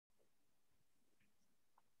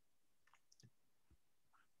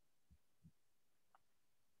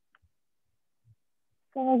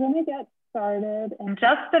So we're going to get started in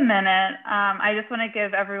just a minute. I just want to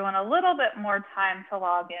give everyone a little bit more time to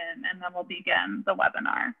log in, and then we'll begin the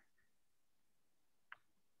webinar.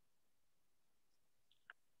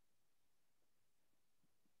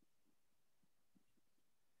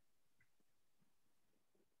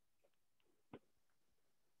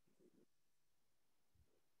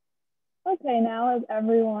 Okay, now as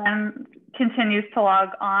everyone continues to log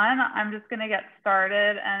on, I'm just going to get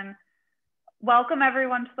started and welcome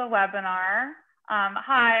everyone to the webinar.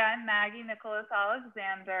 Hi, I'm Maggie Nicholas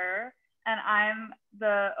Alexander, and I'm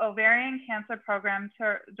the Ovarian Cancer Program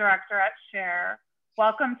Director at SHARE.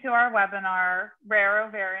 Welcome to our webinar, Rare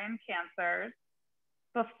Ovarian Cancers.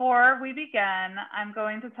 Before we begin, I'm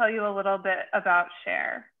going to tell you a little bit about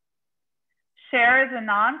SHARE. SHARE is a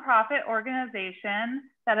nonprofit organization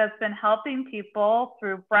that has been helping people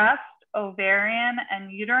through breast, ovarian,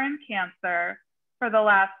 and uterine cancer for the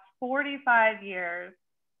last 45 years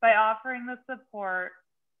by offering the support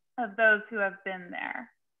of those who have been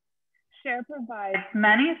there. SHARE provides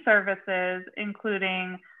many services,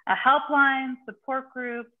 including a helpline, support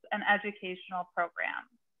groups, and educational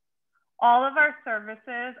programs. All of our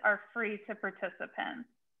services are free to participants.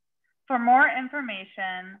 For more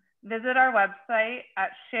information, visit our website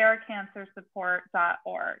at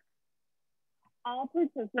sharecancersupport.org. All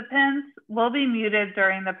participants will be muted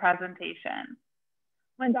during the presentation.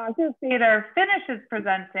 When Dr. Fader finishes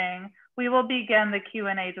presenting, we will begin the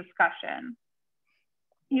Q&A discussion.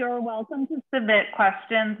 You're welcome to submit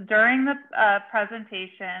questions during the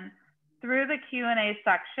presentation through the Q&A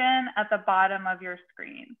section at the bottom of your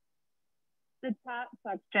screen. The chat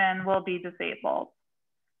section will be disabled.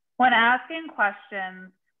 When asking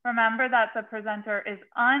questions, remember that the presenter is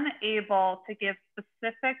unable to give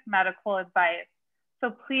specific medical advice,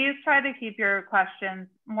 so please try to keep your questions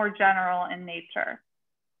more general in nature.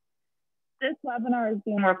 This webinar is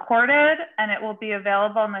being recorded and it will be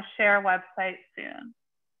available on the SHARE website soon.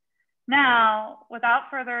 Now, without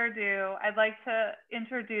further ado, I'd like to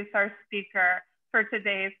introduce our speaker for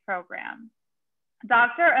today's program.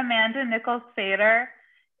 Dr. Amanda Nickles Fader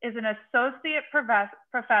is an associate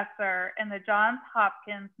professor in the Johns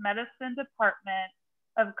Hopkins Medicine Department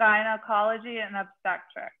of Gynecology and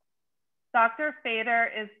Obstetrics. Dr. Fader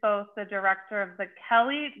is both the director of the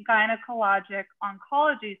Kelly Gynecologic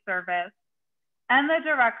Oncology Service and the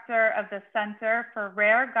director of the Center for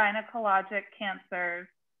Rare Gynecologic Cancers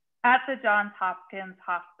at the Johns Hopkins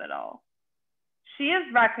Hospital. She is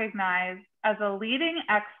recognized as a leading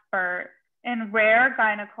expert in rare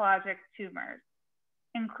gynecologic tumors,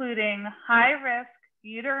 including high-risk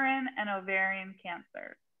uterine and ovarian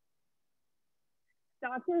cancers.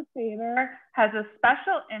 Dr. Fader has a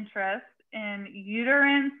special interest in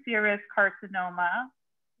uterine serous carcinoma,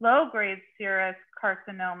 low-grade serous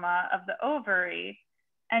carcinoma of the ovary,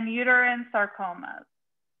 and uterine sarcomas.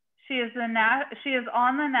 She is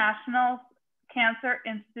on the National Cancer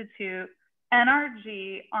Institute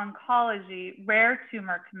NRG Oncology Rare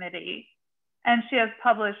Tumor Committee, and she has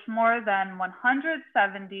published more than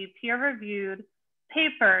 170 peer-reviewed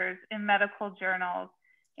papers in medical journals,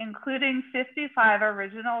 including 55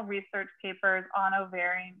 original research papers on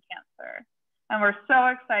ovarian cancer. And we're so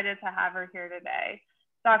excited to have her here today.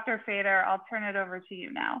 Dr. Fader, I'll turn it over to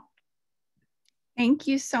you now. Thank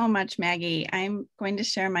you so much, Maggie. I'm going to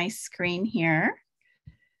share my screen here.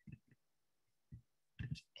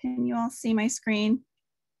 Can you all see my screen?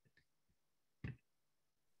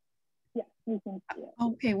 Yes, you can see it.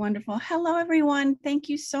 Okay, wonderful. Hello, everyone. Thank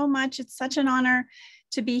you so much. It's such an honor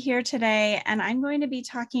to be here today. And I'm going to be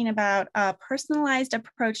talking about a personalized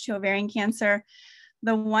approach to ovarian cancer.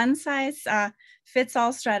 The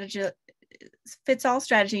one-size-fits-all strategy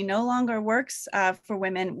no longer works for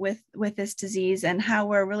women with this disease, and how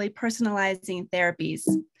we're really personalizing therapies.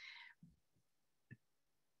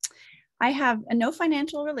 I have no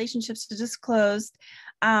financial relationships to disclose.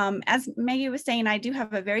 As Maggie was saying, I do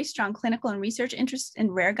have a very strong clinical and research interest in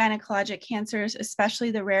rare gynecologic cancers, especially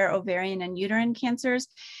the rare ovarian and uterine cancers,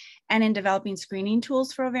 and in developing screening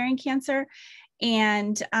tools for ovarian cancer.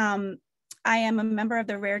 And I am a member of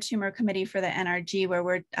the Rare Tumor Committee for the NRG, where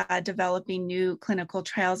we're developing new clinical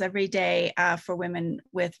trials every day for women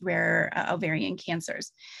with rare ovarian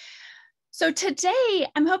cancers. So today,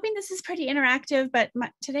 I'm hoping this is pretty interactive, but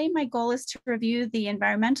today my goal is to review the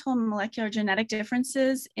environmental and molecular genetic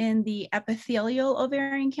differences in the epithelial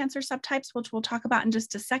ovarian cancer subtypes, which we'll talk about in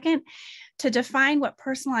just a second, to define what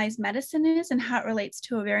personalized medicine is and how it relates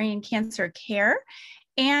to ovarian cancer care,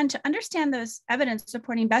 and to understand those evidence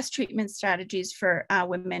supporting best treatment strategies for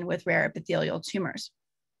women with rare epithelial tumors.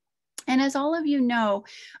 And as all of you know,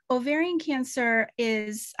 ovarian cancer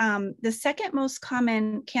is the second most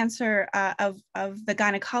common cancer of the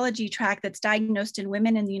gynecology tract that's diagnosed in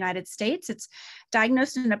women in the United States. It's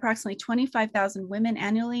diagnosed in approximately 25,000 women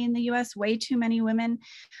annually in the US, way too many women.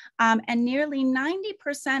 And nearly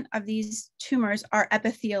 90% of these tumors are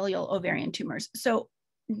epithelial ovarian tumors. So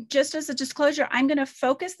just as a disclosure, I'm going to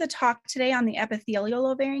focus the talk today on the epithelial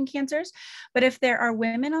ovarian cancers, but if there are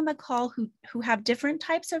women on the call who have different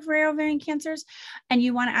types of rare ovarian cancers and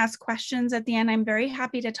you want to ask questions at the end, I'm very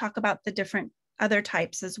happy to talk about the different other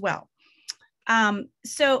types as well.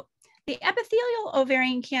 So the epithelial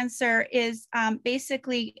ovarian cancer is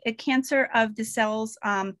basically a cancer of the cells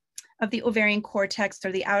of the ovarian cortex,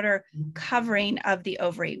 or the outer covering of the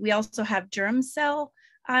ovary. We also have germ cell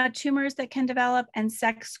tumors that can develop and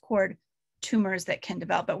sex cord tumors that can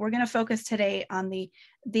develop, but we're going to focus today on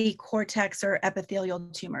the cortex or epithelial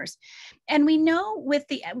tumors. And we know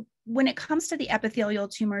when it comes to the epithelial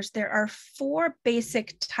tumors, there are 4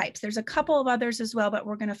 basic types. There's a couple of others as well, but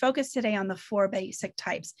we're going to focus today on the 4 basic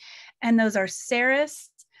types. And those are serous,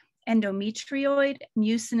 endometrioid,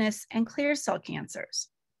 mucinous, and clear cell cancers.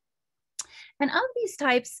 And of these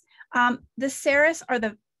types, the serous are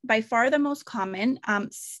by far the most common.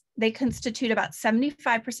 They constitute about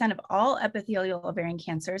 75% of all epithelial ovarian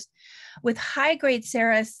cancers, with high-grade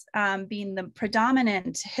serous being the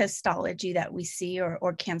predominant histology that we see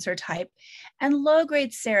or cancer type, and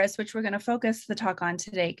low-grade serous, which we're going to focus the talk on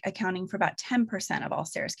today, accounting for about 10% of all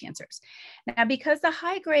serous cancers. Now, because the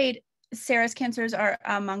high-grade serous cancers are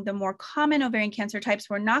among the more common ovarian cancer types,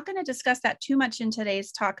 we're not going to discuss that too much in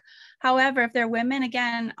today's talk. However, if there are women,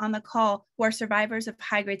 again, on the call who are survivors of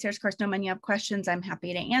high-grade serous carcinoma and you have questions, I'm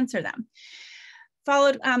happy to answer them.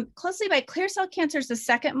 Followed closely by clear cell cancers, the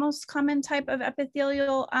second most common type of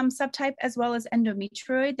epithelial subtype, as well as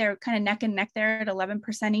endometrioid. They're kind of neck and neck there at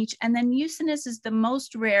 11% each. And then mucinous is the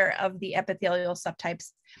most rare of the epithelial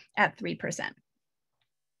subtypes at 3%.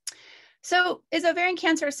 So is ovarian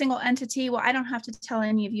cancer a single entity? Well, I don't have to tell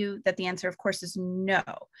any of you that the answer, of course, is no.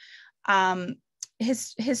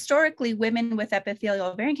 Historically, women with epithelial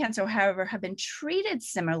ovarian cancer, however, have been treated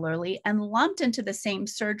similarly and lumped into the same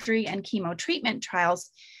surgery and chemo treatment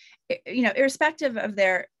trials, irrespective of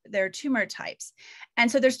their tumor types.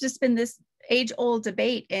 And so there's just been this age-old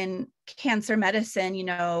debate in cancer medicine,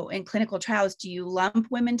 in clinical trials. Do you lump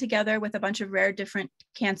women together with a bunch of rare different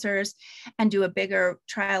cancers and do a bigger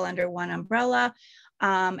trial under one umbrella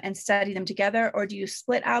and study them together? Or do you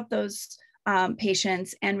split out those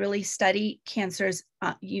patients and really study cancers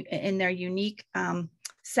in their unique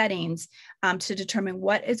settings to determine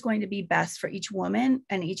what is going to be best for each woman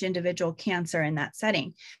and each individual cancer in that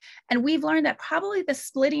setting? And we've learned that probably the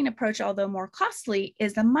splitting approach, although more costly,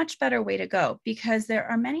 is a much better way to go, because there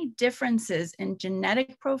are many differences in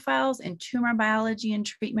genetic profiles, in tumor biology and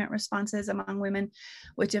treatment responses among women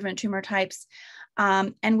with different tumor types,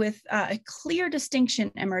 and with a clear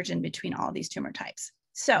distinction emerging between all these tumor types.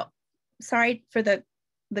 So sorry for the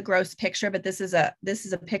gross picture, but this is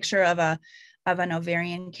a picture of an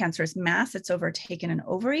ovarian cancerous mass that's overtaken an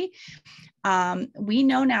ovary. We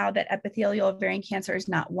know now that epithelial ovarian cancer is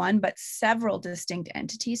not one, but several distinct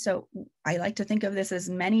entities. So I like to think of this as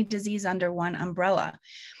many diseases under one umbrella.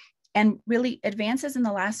 And really advances in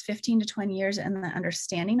the last 15 to 20 years in the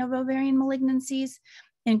understanding of ovarian malignancies,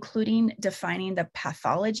 including defining the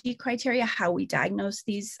pathology criteria, how we diagnose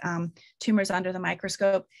these tumors under the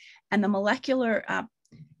microscope, and the molecular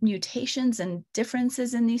mutations and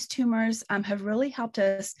differences in these tumors have really helped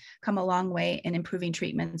us come a long way in improving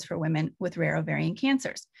treatments for women with rare ovarian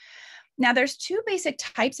cancers. Now, there's 2 basic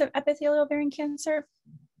types of epithelial ovarian cancer.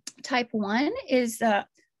 Type 1 is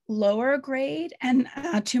lower grade and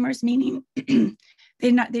tumors, meaning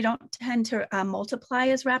they don't tend to multiply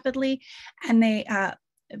as rapidly, and they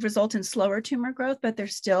result in slower tumor growth, but they're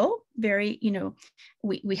still very,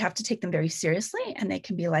 we have to take them very seriously, and they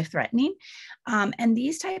can be life-threatening. And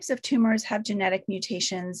these types of tumors have genetic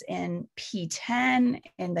mutations in P10,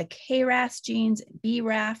 in the KRAS genes,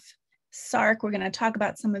 BRAF, SARC. We're going to talk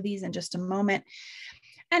about some of these in just a moment.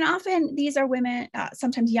 And often these are women,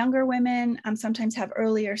 sometimes younger women, sometimes have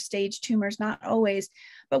earlier stage tumors, not always,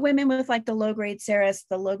 but women with like the low-grade serous,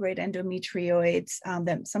 the low-grade endometrioids,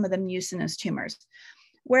 some of the mucinous tumors.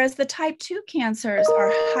 Whereas the type 2 cancers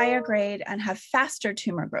are higher grade and have faster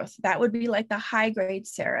tumor growth. That would be like the high-grade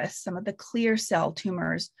serous, some of the clear cell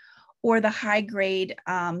tumors, or the high-grade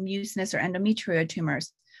mucinous or endometrioid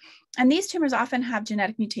tumors. And these tumors often have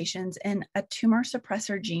genetic mutations in a tumor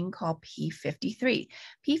suppressor gene called P53.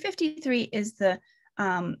 P53 is the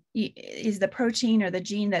is the protein or the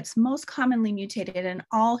gene that's most commonly mutated in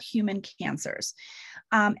all human cancers.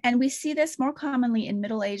 And we see this more commonly in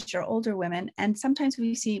middle-aged or older women, and sometimes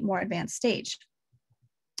we see more advanced stage.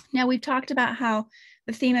 Now, we've talked about how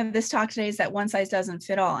the theme of this talk today is that one size doesn't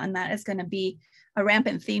fit all, and that is going to be a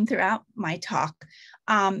rampant theme throughout my talk.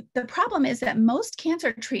 The problem is that most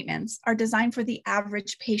cancer treatments are designed for the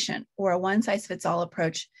average patient, or a one size fits all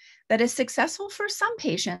approach that is successful for some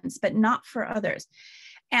patients, but not for others.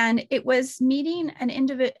 And it was meeting an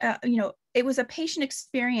individual, it was a patient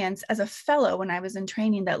experience as a fellow when I was in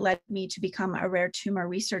training that led me to become a rare tumor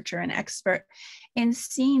researcher and expert in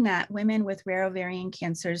seeing that women with rare ovarian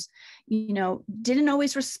cancers, didn't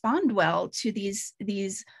always respond well to these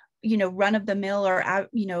run of the mill or,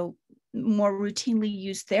 more routinely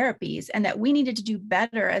used therapies, and that we needed to do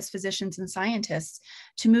better as physicians and scientists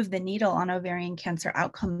to move the needle on ovarian cancer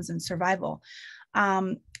outcomes and survival.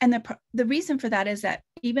 And the reason for that is that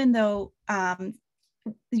even though,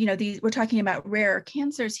 we're talking about rare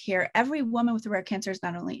cancers here, every woman with a rare cancer is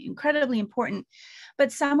not only incredibly important,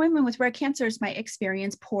 but some women with rare cancers might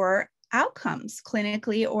experience poor outcomes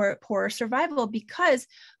clinically or poor survival because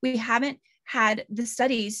we haven't had the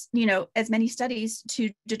studies, as many studies to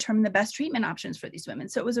determine the best treatment options for these women.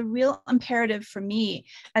 So it was a real imperative for me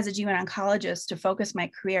as a GYN oncologist to focus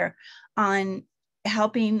my career on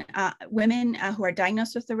helping women who are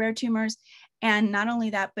diagnosed with the rare tumors. And not only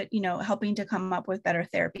that, but, helping to come up with better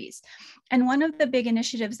therapies. And one of the big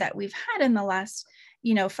initiatives that we've had in the last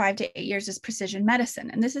 5 to 8 years is precision medicine.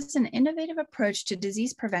 And this is an innovative approach to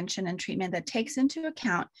disease prevention and treatment that takes into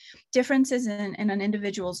account differences in an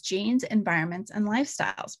individual's genes, environments, and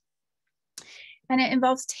lifestyles. And it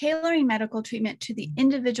involves tailoring medical treatment to the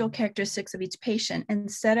individual characteristics of each patient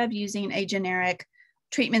instead of using a generic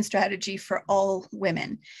treatment strategy for all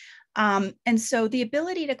women. And so the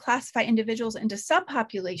ability to classify individuals into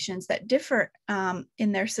subpopulations that differ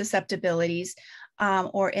in their susceptibilities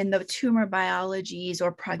or in the tumor biologies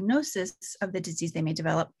or prognosis of the disease they may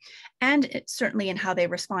develop, and certainly in how they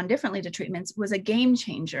respond differently to treatments, was a game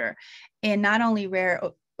changer in not only rare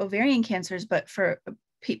ovarian cancers, but for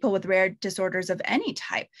people with rare disorders of any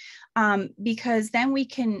type, because then we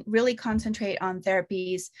can really concentrate on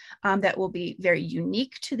therapies that will be very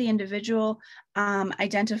unique to the individual,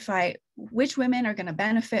 identify which women are going to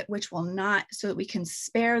benefit, which will not, so that we can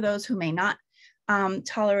spare those who may not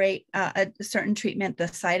tolerate a certain treatment, the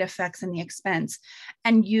side effects and the expense,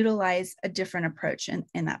 and utilize a different approach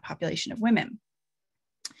in that population of women.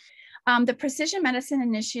 The Precision Medicine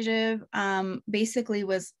Initiative basically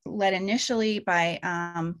was led initially by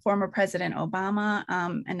former President Obama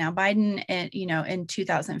and now Biden, in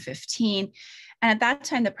 2015. And at that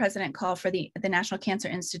time, the president called for the National Cancer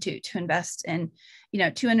Institute to invest in,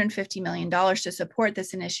 $250 million to support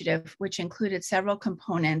this initiative, which included several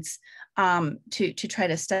components to try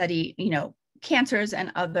to study, cancers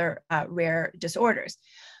and other rare disorders.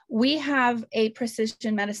 We have a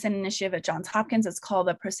precision medicine initiative at Johns Hopkins. It's called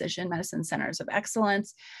the Precision Medicine Centers of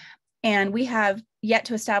Excellence. And we have yet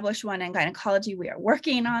to establish one in gynecology. We are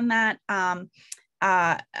working on that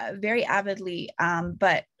very avidly,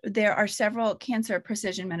 but there are several cancer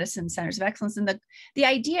precision medicine centers of excellence. And the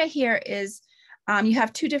idea here is you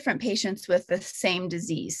have two different patients with the same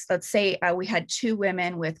disease. Let's say we had two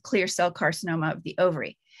women with clear cell carcinoma of the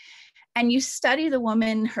ovary. And you study the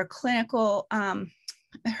woman, her clinical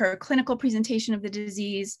presentation of the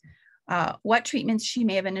disease, what treatments she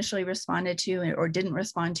may have initially responded to or didn't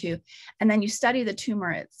respond to, and then you study the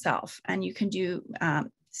tumor itself. And you can do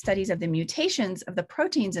studies of the mutations of the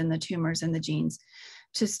proteins in the tumors and the genes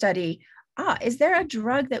to study, is there a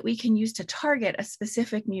drug that we can use to target a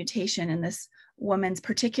specific mutation in this woman's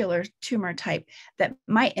particular tumor type that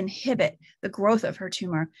might inhibit the growth of her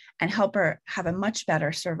tumor and help her have a much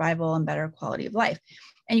better survival and better quality of life.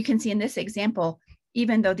 And you can see in this example,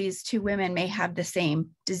 even though these two women may have the same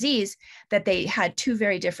disease, that they had two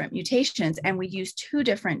very different mutations, and we used two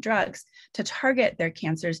different drugs to target their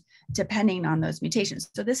cancers depending on those mutations.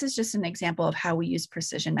 So this is just an example of how we use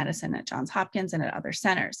precision medicine at Johns Hopkins and at other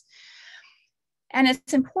centers. And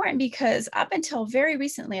it's important because up until very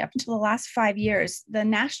recently, up until the last 5 years, the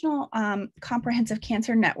National Comprehensive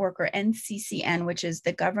Cancer Network, or NCCN, which is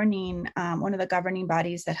the governing, one of the governing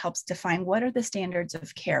bodies that helps define what are the standards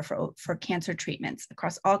of care for cancer treatments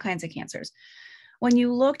across all kinds of cancers. When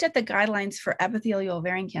you looked at the guidelines for epithelial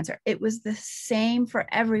ovarian cancer, it was the same for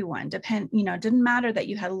everyone. It didn't matter that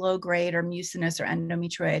you had low grade or mucinous or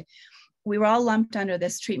endometrioid. We were all lumped under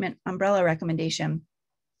this treatment umbrella recommendation,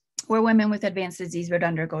 where women with advanced disease would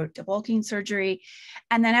undergo debulking surgery,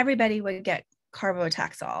 and then everybody would get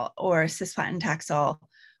carbotaxol or cisplatin Taxol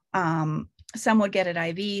Some would get it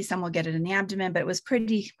IV, some would get it in the abdomen, but it was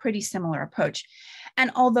pretty similar approach.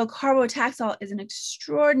 And although carbotaxol is an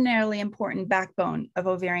extraordinarily important backbone of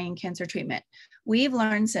ovarian cancer treatment, we've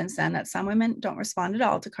learned since then that some women don't respond at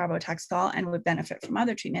all to carbotaxol and would benefit from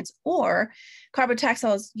other treatments, or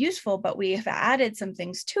carbotaxol is useful, but we have added some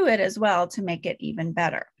things to it as well to make it even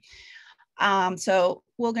better. So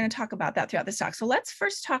we're going to talk about that throughout this talk. So let's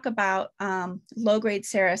first talk about low-grade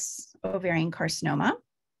serous ovarian carcinoma.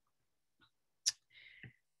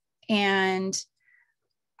 And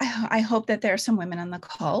I hope that there are some women on the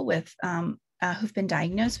call with who've been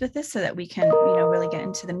diagnosed with this so that we can, really get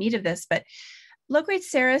into the meat of this. But low-grade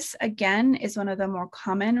serous, again, is one of the more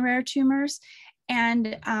common rare tumors.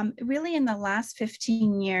 And really in the last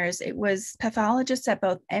 15 years, it was pathologists at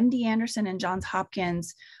both MD Anderson and Johns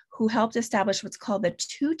Hopkins who helped establish what's called the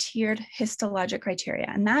two-tiered histologic criteria.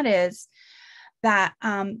 And that is that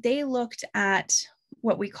they looked at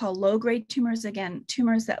what we call low-grade tumors, again,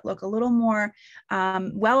 tumors that look a little more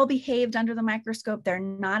well-behaved under the microscope. They're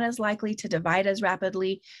not as likely to divide as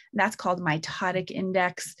rapidly. That's called mitotic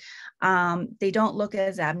index. They don't look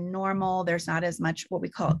as abnormal. There's not as much what we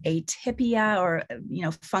call atypia or,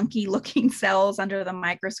 funky looking cells under the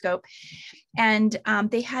microscope. And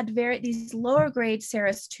they had these lower grade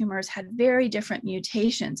serous tumors had very different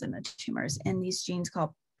mutations in the tumors in these genes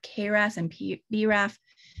called KRAS and BRAF.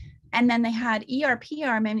 And then they had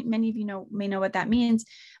ERPR, many of you may know what that means.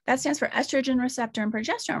 That stands for estrogen receptor and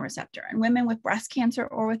progesterone receptor. And women with breast cancer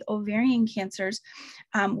or with ovarian cancers,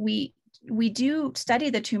 we do study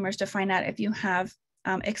the tumors to find out if you have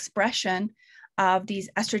expression of these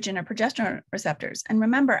estrogen and progesterone receptors. And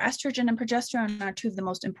remember, estrogen and progesterone are two of the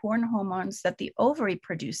most important hormones that the ovary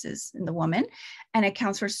produces in the woman, and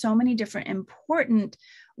accounts for so many different important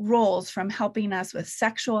roles, from helping us with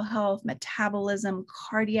sexual health, metabolism,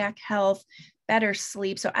 cardiac health, better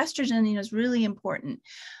sleep. So estrogen is really important.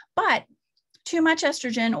 But too much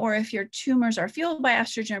estrogen, or if your tumors are fueled by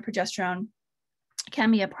estrogen or progesterone, can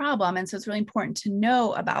be a problem. And so it's really important to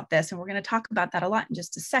know about this. And we're going to talk about that a lot in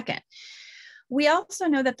just a second. We also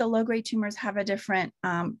know that the low-grade tumors have a different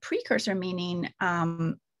precursor, meaning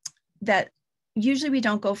that usually we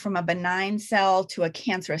don't go from a benign cell to a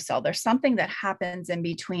cancerous cell. There's something that happens in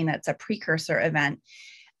between that's a precursor event.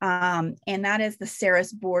 And that is the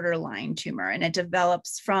serous borderline tumor, and it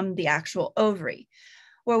develops from the actual ovary.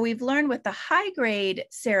 Where we've learned with the high-grade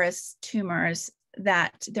serous tumors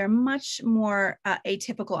that they're much more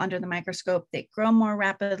atypical under the microscope. They grow more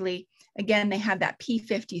rapidly. Again, they have that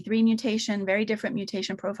P53 mutation, very different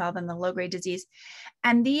mutation profile than the low-grade disease.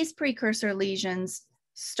 And these precursor lesions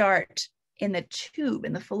start in the tube,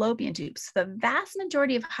 in the fallopian tube. So the vast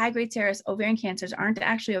majority of high-grade serous ovarian cancers aren't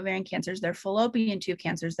actually ovarian cancers. They're fallopian tube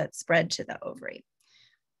cancers that spread to the ovary.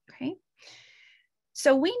 Okay.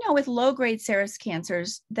 So we know with low-grade serous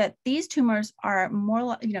cancers that these tumors are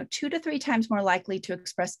more, 2 to 3 times more likely to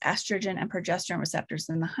express estrogen and progesterone receptors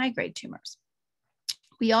than the high-grade tumors.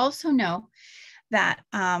 We also know that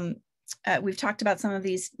we've talked about some of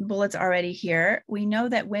these bullets already here. We know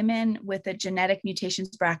that women with the genetic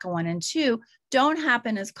mutations BRCA1 and 2 don't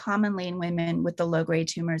happen as commonly in women with the low-grade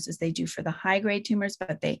tumors as they do for the high-grade tumors,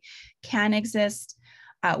 but they can exist.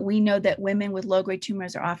 We know that women with low-grade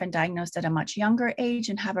tumors are often diagnosed at a much younger age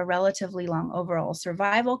and have a relatively long overall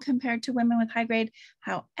survival compared to women with high-grade.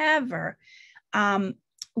 However,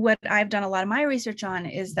 what I've done a lot of my research on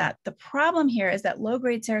is that the problem here is that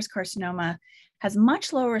low-grade serous carcinoma has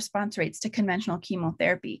much lower response rates to conventional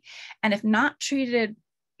chemotherapy. And if not treated,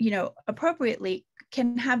 appropriately,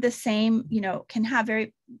 can have the same, can have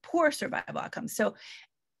very poor survival outcomes. So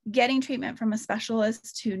getting treatment from a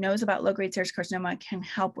specialist who knows about low-grade serous carcinoma can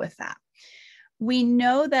help with that. We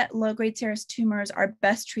know that low-grade serous tumors are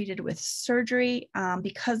best treated with surgery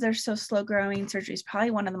because they're so slow growing. Surgery is probably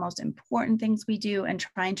one of the most important things we do, and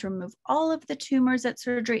trying to remove all of the tumors at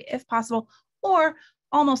surgery if possible, or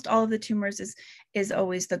almost all of the tumors is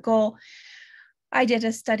always the goal. I did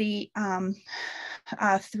a study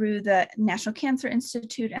through the National Cancer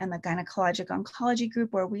Institute and the Gynecologic Oncology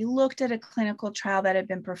Group, where we looked at a clinical trial that had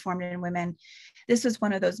been performed in women. This was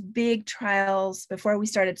one of those big trials before we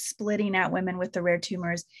started splitting out women with the rare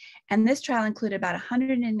tumors. And this trial included about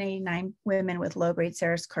 189 women with low-grade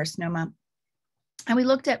serous carcinoma. And we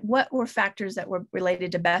looked at what were factors that were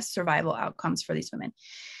related to best survival outcomes for these women.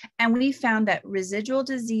 And we found that residual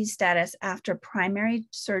disease status after primary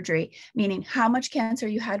surgery, meaning how much cancer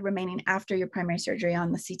you had remaining after your primary surgery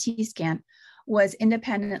on the CT scan, was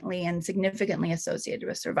independently and significantly associated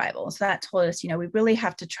with survival. So that told us, we really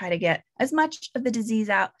have to try to get as much of the disease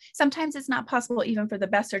out. Sometimes it's not possible even for the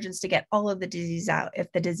best surgeons to get all of the disease out if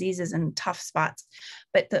the disease is in tough spots.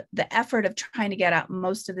 But the effort of trying to get out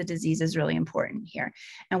most of the disease is really important here.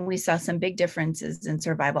 And we saw some big differences in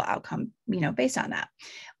survival outcome, based on that.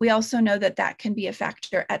 We also know that that can be a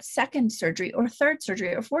factor at second surgery or third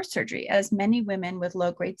surgery or fourth surgery, as many women with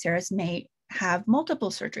low-grade serous may have multiple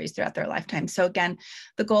surgeries throughout their lifetime. So again,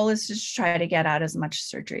 the goal is to try to get out as much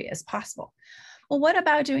surgery as possible. Well, what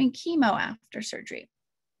about doing chemo after surgery?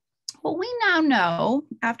 Well, we now know,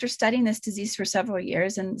 after studying this disease for several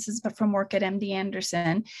years, and this is from work at MD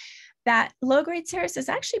Anderson, that low-grade serous is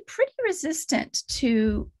actually pretty resistant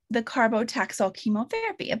to the carbotaxol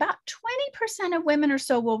chemotherapy. About 20% of women or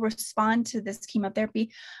so will respond to this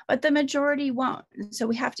chemotherapy, but the majority won't. So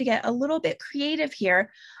we have to get a little bit creative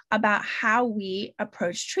here about how we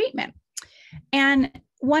approach treatment. And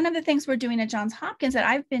one of the things we're doing at Johns Hopkins that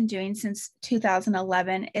I've been doing since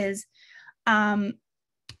 2011 is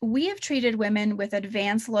we have treated women with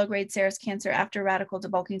advanced low-grade serous cancer after radical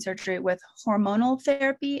debulking surgery with hormonal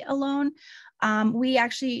therapy alone. We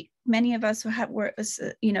actually, many of us were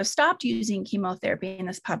stopped using chemotherapy in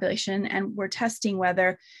this population, and we're testing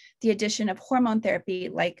whether the addition of hormone therapy,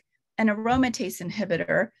 like an aromatase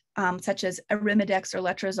inhibitor, such as Arimidex or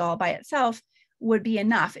letrozole by itself, would be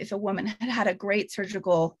enough if a woman had had a great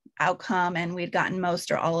surgical outcome and we'd gotten most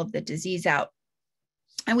or all of the disease out.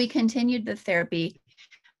 And we continued the therapy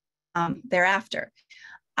thereafter.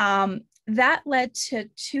 That led to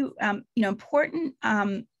two important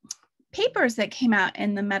papers that came out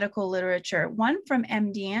in the medical literature. One from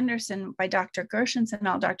MD Anderson by Dr.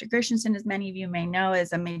 Gershenson. Dr. Gershenson, as many of you may know,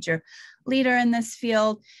 is a major leader in this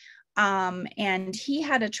field. And he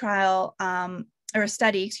had a trial, or a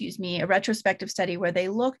study, a retrospective study where they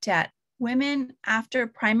looked at women after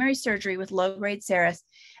primary surgery with low-grade serous,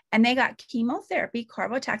 and they got chemotherapy,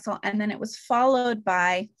 carbotaxol, and then it was followed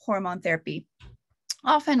by hormone therapy,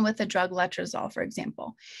 often with the drug letrozole, for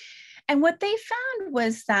example. And what they found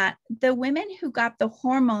was that the women who got the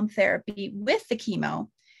hormone therapy with the chemo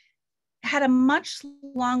had a much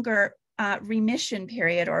longer remission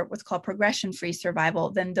period, or what's called progression-free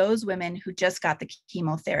survival, than those women who just got the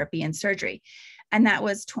chemotherapy and surgery. And that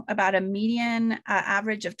was about a median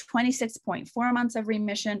average of 26.4 months of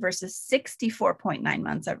remission versus 64.9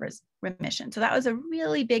 months of remission. So that was a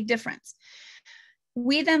really big difference.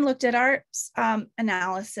 We then looked at our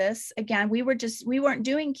analysis. Again, we weren't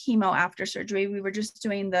doing chemo after surgery. We were just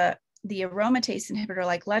doing the aromatase inhibitor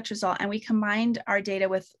like letrozole, and we combined our data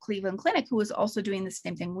with Cleveland Clinic, who was also doing the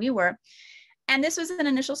same thing we were. And this was an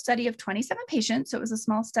initial study of 27 patients, so it was a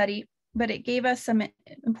small study, but it gave us some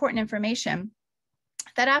important information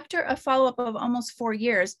that after a follow-up of almost 4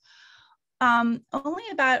 years, only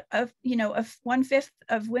about 1/5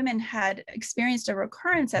 of women had experienced a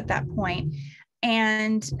recurrence at that point.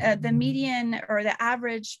 And the median or the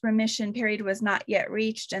average remission period was not yet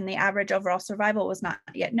reached, and the average overall survival was not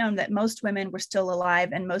yet known, that most women were still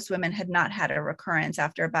alive and most women had not had a recurrence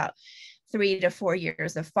after about 3 to 4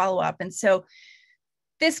 years of follow-up. And so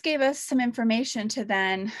this gave us some information to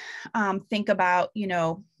then think about,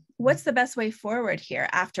 what's the best way forward here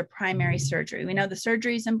after primary surgery? We know the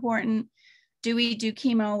surgery is important. Do we do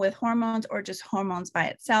chemo with hormones or just hormones by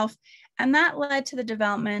itself? And that led to the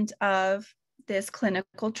development of this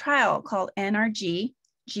clinical trial called NRG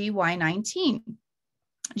GY19.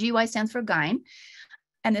 GY stands for GYN.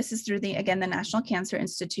 And this is through the National Cancer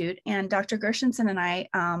Institute. And Dr. Gershenson and I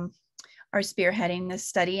are spearheading this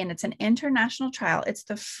study, and it's an international trial. It's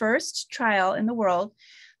the first trial in the world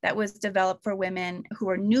that was developed for women who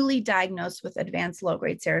are newly diagnosed with advanced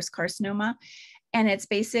low-grade serous carcinoma. And it's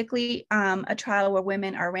basically a trial where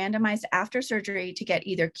women are randomized after surgery to get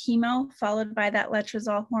either chemo followed by that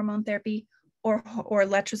letrozole hormone therapy or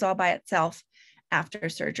letrozole by itself after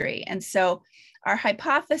surgery. And so our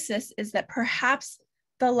hypothesis is that perhaps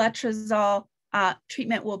the letrozole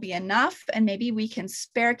treatment will be enough, and maybe we can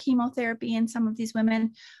spare chemotherapy in some of these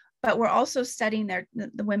women. But we're also studying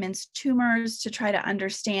the women's tumors to try to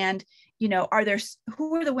understand, who are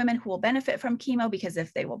the women who will benefit from chemo? Because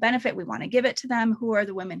if they will benefit, we want to give it to them. Who are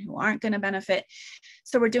the women who aren't going to benefit?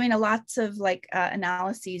 So we're doing lots of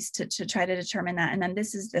analyses to try to determine that. And then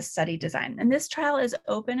this is the study design. And this trial is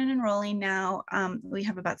open and enrolling now. We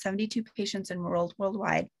have about 72 patients enrolled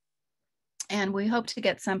worldwide. And we hope to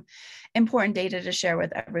get some important data to share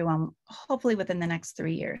with everyone, hopefully within the next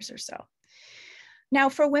 3 years or so. Now,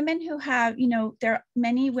 for women who have, there are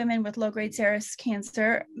many women with low-grade serous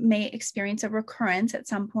cancer may experience a recurrence at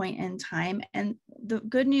some point in time. And the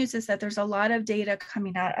good news is that there's a lot of data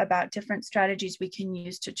coming out about different strategies we can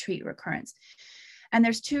use to treat recurrence. And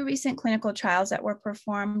there's 2 recent clinical trials that were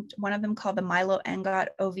performed, one of them called the Milo-ENGOT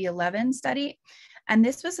OV11 study. And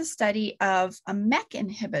this was a study of a MEK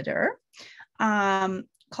inhibitor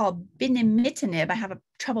called binimetinib, I have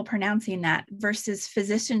trouble pronouncing that, versus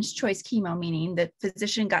physician's choice chemo, meaning the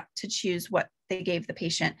physician got to choose what they gave the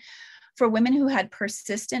patient, for women who had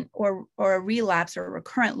persistent or a relapse or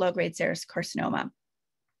recurrent low-grade serous carcinoma.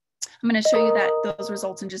 I'm going to show you those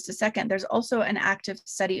results in just a second. There's also an active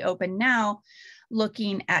study open now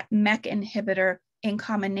looking at MEK inhibitor in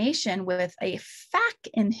combination with a FAK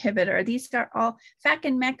inhibitor. These are all, FAK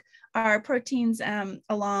and MEK are proteins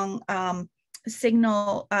along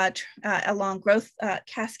signal along growth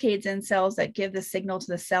cascades in cells that give the signal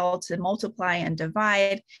to the cell to multiply and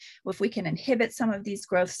divide. If we can inhibit some of these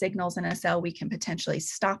growth signals in a cell, we can potentially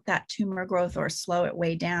stop that tumor growth or slow it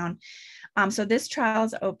way down. So this trial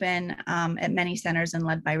is open at many centers and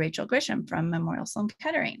led by Rachel Grisham from Memorial Sloan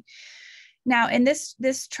Kettering. Now, in this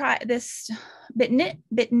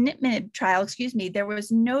binimetinib trial, there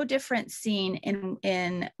was no difference seen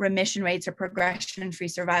in remission rates or progression-free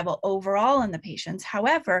survival overall in the patients.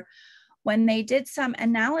 However, when they did some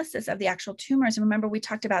analysis of the actual tumors, and remember we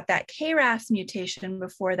talked about that KRAS mutation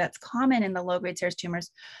before that's common in the low-grade serous tumors,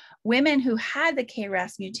 women who had the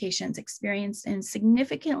KRAS mutations experienced and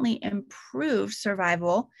significantly improved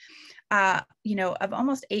survival, of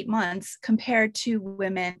almost 8 months compared to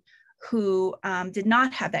women who did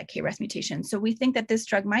not have that KRAS mutation. So we think that this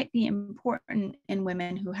drug might be important in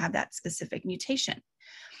women who have that specific mutation.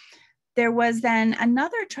 There was then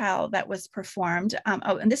another trial that was performed.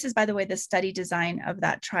 And this is, by the way, the study design of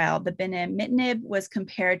that trial. The binimetinib was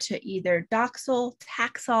compared to either Doxil,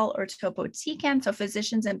 Taxol, or topotecan. So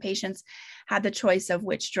physicians and patients had the choice of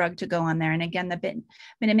which drug to go on there. And again, the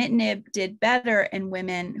binimetinib did better in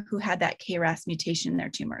women who had that KRAS mutation in their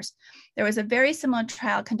tumors. There was a very similar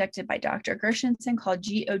trial conducted by Dr. Gershenson called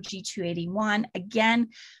GOG281. Again,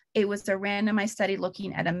 it was a randomized study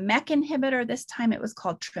looking at a MEK inhibitor. This time it was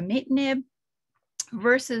called trametinib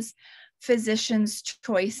versus physician's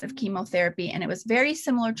choice of chemotherapy. And it was very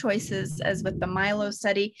similar choices as with the Milo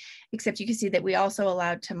study, except you can see that we also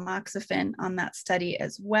allowed tamoxifen on that study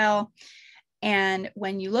as well. And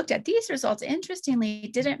when you looked at these results, interestingly,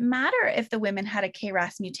 it didn't matter if the women had a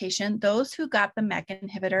KRAS mutation. Those who got the MEK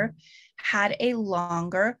inhibitor had a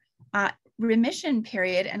longer remission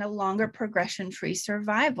period and a longer progression-free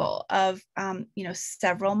survival of,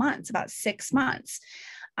 several months, about 6 months.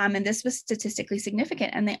 And this was statistically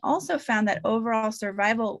significant. And they also found that overall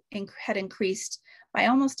survival had increased by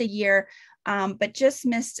almost a year, but just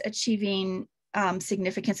missed achieving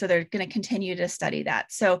significance. So they're going to continue to study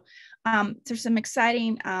that. So there's some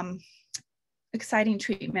exciting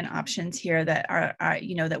treatment options here that are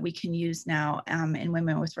that we can use now in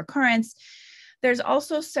women with recurrence. There's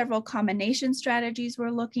also several combination strategies we're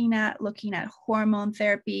looking at hormone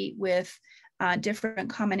therapy with different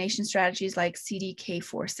combination strategies like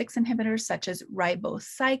CDK4/6 inhibitors, such as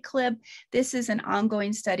ribociclib. This is an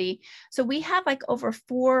ongoing study. So we have like over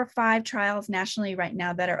 4 or 5 trials nationally right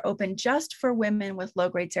now that are open just for women with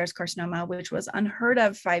low-grade serous carcinoma, which was unheard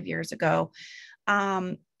of 5 years ago.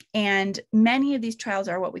 And many of these trials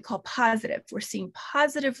are what we call positive. We're seeing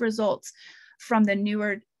positive results from the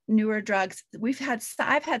newer drugs.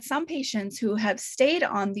 I've had some patients who have stayed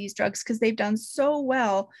on these drugs because they've done so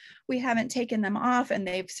well. We haven't taken them off and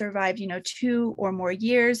they've survived, 2 or more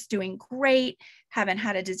years, doing great, haven't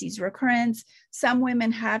had a disease recurrence. Some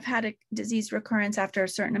women have had a disease recurrence after a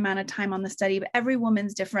certain amount of time on the study, but every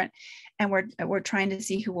woman's different. And we're trying to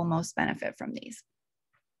see who will most benefit from these.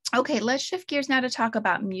 Okay, let's shift gears now to talk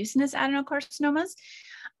about mucinous adenocarcinomas.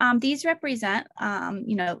 These represent,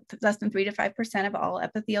 less than 3 to 5% of all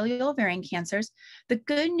epithelial ovarian cancers. The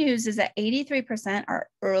good news is that 83% are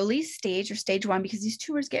early stage or stage 1 because these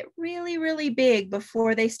tumors get really, really big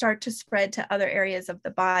before they start to spread to other areas of the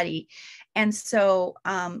body. And so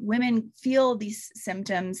women feel these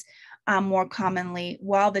symptoms more commonly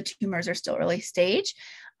while the tumors are still early stage.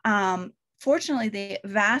 Fortunately, the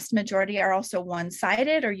vast majority are also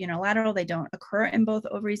one-sided or unilateral. They don't occur in both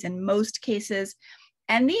ovaries in most cases.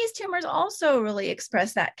 And these tumors also really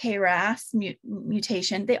express that KRAS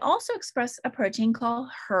mutation. They also express a protein called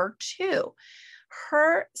HER2.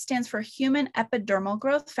 HER stands for human epidermal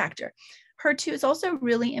growth factor. HER2 is also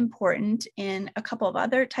really important in a couple of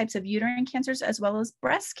other types of uterine cancers as well as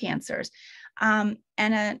breast cancers. And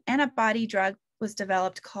an antibody drug was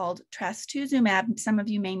developed called trastuzumab. Some of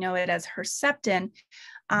you may know it as Herceptin,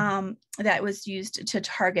 that was used to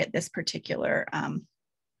target this particular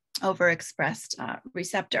overexpressed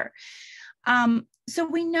receptor. So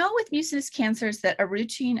we know with mucinous cancers that a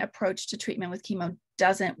routine approach to treatment with chemo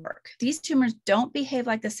doesn't work. These tumors don't behave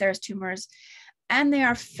like the serous tumors, and they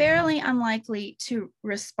are fairly unlikely to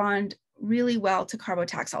respond really well to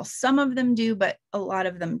carbotaxol. Some of them do, but a lot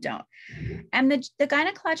of them don't. And the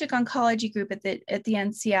Gynecologic Oncology group at the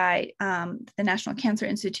NCI, the National Cancer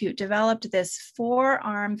Institute, developed this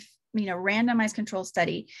 4-arm, randomized control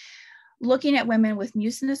study looking at women with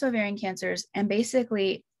mucinous ovarian cancers. And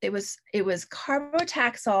basically it was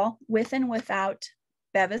carbotaxol with and without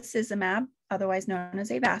bevacizumab, otherwise known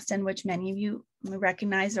as Avastin, which many of you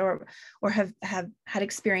recognize or have had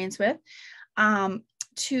experience with,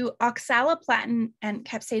 to oxaliplatin and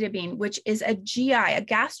capecitabine, which is a GI, a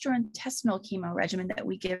gastrointestinal chemo regimen that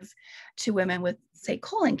we give to women with, say,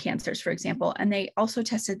 colon cancers, for example. And they also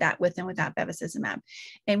tested that with and without bevacizumab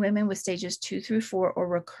in women with stages 2 through 4 or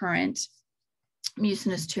recurrent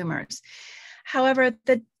mucinous tumors. However,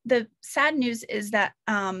 the sad news is that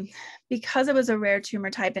because it was a rare tumor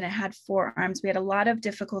type and it had 4 arms, we had a lot of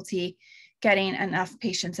difficulty getting enough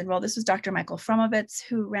patients enrolled. This was Dr. Michael Fromovitz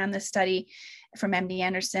who ran this study from MD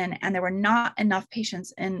Anderson, and there were not enough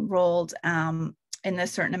patients enrolled in a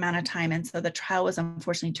certain amount of time. And so the trial was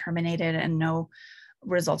unfortunately terminated and no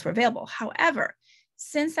results were available. However,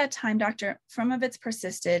 since that time, Dr. Fromovitz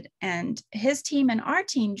persisted, and his team and our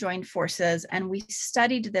team joined forces, and we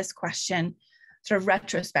studied this question sort of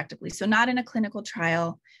retrospectively. So not in a clinical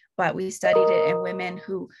trial, but we studied it in women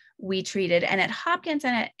who we treated. And at Hopkins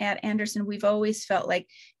and at Anderson, we've always felt like,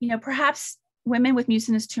 perhaps women with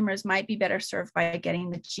mucinous tumors might be better served by getting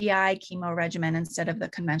the GI chemo regimen instead of the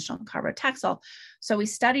conventional carbotaxol. So we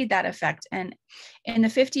studied that effect. And in the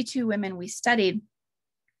 52 women we studied,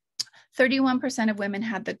 31% of women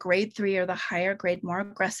had the grade 3 or the higher grade, more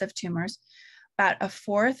aggressive tumors. About a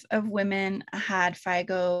fourth of women had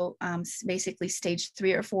FIGO, basically stage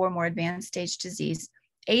 3 or 4, more advanced stage disease.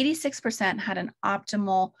 86% had an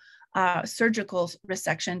optimal surgical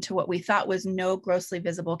resection to what we thought was no grossly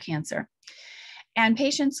visible cancer. And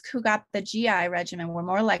patients who got the GI regimen were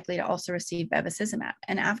more likely to also receive bevacizumab.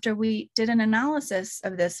 And after we did an analysis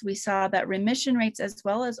of this, we saw that remission rates as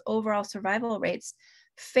well as overall survival rates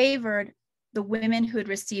favored the women who had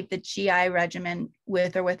received the GI regimen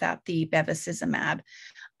with or without the bevacizumab.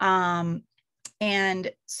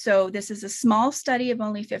 And so this is a small study of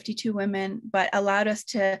only 52 women, but allowed us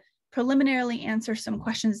to preliminarily answer some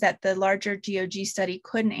questions that the larger GOG study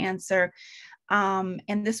couldn't answer.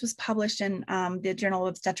 And this was published in the Journal of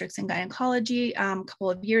Obstetrics and Gynecology a couple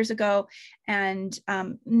of years ago. And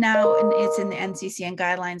now it's in the NCCN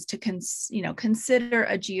guidelines to consider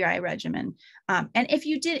a GI regimen. And if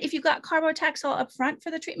you got carbotaxol up front for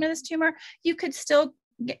the treatment of this tumor, you could still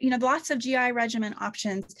get, lots of GI regimen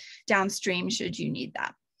options downstream should you need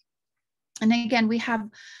that. And again, we have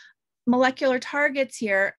molecular targets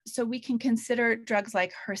here, so we can consider drugs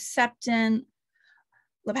like Herceptin,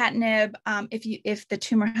 lapatinib. If the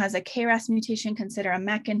tumor has a KRAS mutation, consider a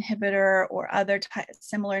MEK inhibitor or other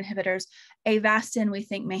similar inhibitors. Avastin, we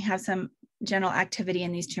think, may have some general activity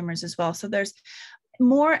in these tumors as well. So there's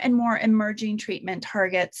more and more emerging treatment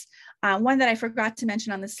targets. One that I forgot to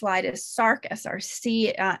mention on the slide is SRC,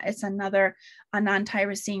 SRC. It's a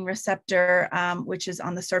non-tyrosine receptor, which is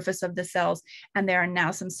on the surface of the cells. And there are now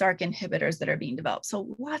some SRC inhibitors that are being developed.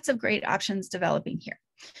 So lots of great options developing here.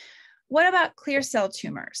 What about clear cell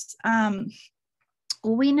tumors?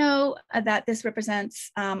 We know that this represents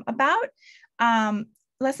about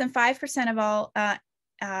less than 5% of all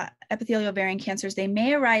epithelial ovarian cancers. They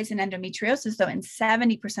may arise in endometriosis, though, in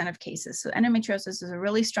 70% of cases. So endometriosis is a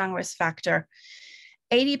really strong risk factor.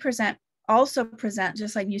 80% also present,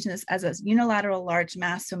 just like mucinous, as a unilateral large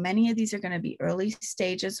mass. So many of these are going to be early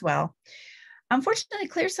stage as well. Unfortunately,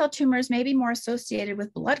 clear cell tumors may be more associated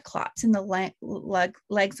with blood clots in the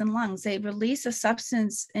legs and lungs. They release a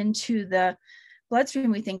substance into the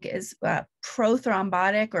bloodstream we think is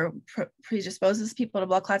prothrombotic or predisposes people to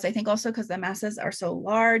blood clots. I think also because the masses are so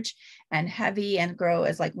large and heavy and grow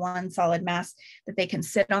as like one solid mass that they can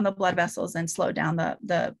sit on the blood vessels and slow down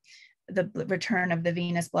the return of the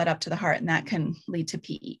venous blood up to the heart, and that can lead to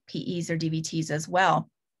PEs or DVTs as well.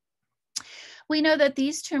 We know that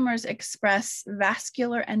these tumors express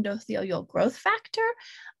vascular endothelial growth factor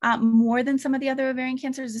more than some of the other ovarian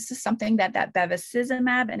cancers. This is something that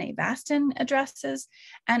bevacizumab and Avastin addresses,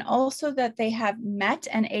 and also that they have MET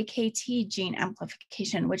and AKT gene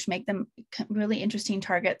amplification, which make them really interesting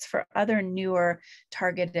targets for other newer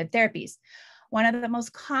targeted therapies. One of the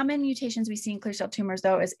most common mutations we see in clear cell tumors,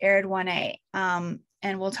 though, is ARID1A.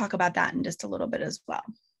 And we'll talk about that in just a little bit as well.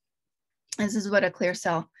 This is what a clear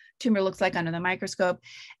cell tumor looks like under the microscope.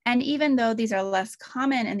 And even though these are less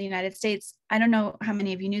common in the United States, I don't know how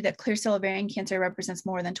many of you knew that clear cell ovarian cancer represents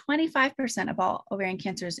more than 25% of all ovarian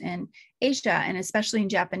cancers in Asia, and especially in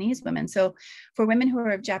Japanese women. So for women who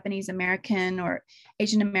are of Japanese American or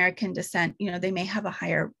Asian American descent, they may have a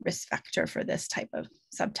higher risk factor for this type of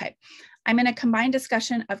subtype. I'm in a combined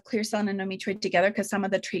discussion of clear cell and endometrioid together because some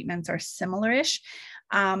of the treatments are similar-ish.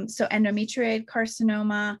 So endometrioid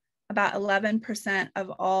carcinoma, about 11%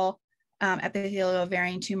 of all epithelial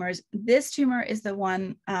ovarian tumors. This tumor is the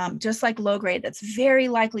one, just like low grade, that's very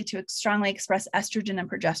likely to strongly express estrogen and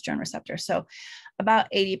progesterone receptors. So about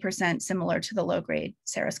 80% similar to the low grade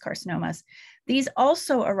serous carcinomas. These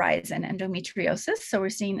also arise in endometriosis. So we're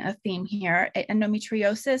seeing a theme here.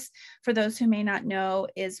 Endometriosis, for those who may not know,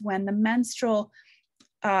 is when the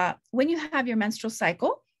when you have your menstrual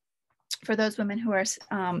cycle. For those women who are,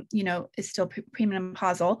 is still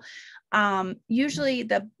premenopausal, usually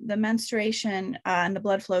the menstruation and the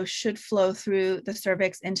blood flow should flow through the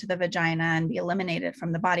cervix into the vagina and be eliminated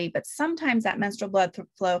from the body. But sometimes that menstrual blood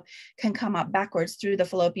flow can come up backwards through the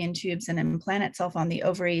fallopian tubes and implant itself on the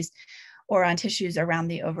ovaries or on tissues around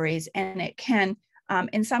the ovaries. And it can,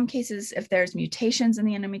 in some cases, if there's mutations in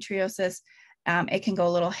the endometriosis, it can go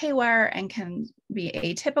a little haywire and can be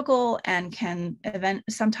atypical and can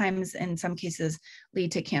sometimes in some cases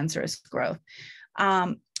lead to cancerous growth.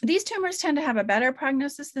 These tumors tend to have a better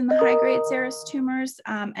prognosis than the high-grade serous tumors.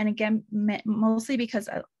 And again, mostly because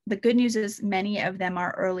the good news is many of them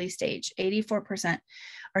are early stage. 84%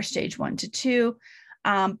 are stage 1 to 2.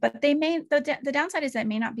 But the downside is that it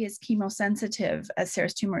may not be as chemosensitive as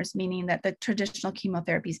serous tumors, meaning that the traditional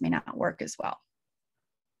chemotherapies may not work as well.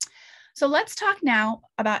 So let's talk now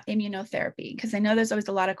about immunotherapy, because I know there's always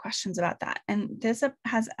a lot of questions about that. And this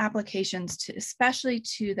has applications especially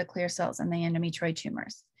to the clear cells and the endometrioid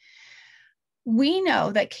tumors. We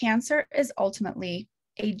know that cancer is ultimately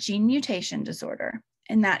a gene mutation disorder,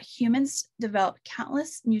 and that humans develop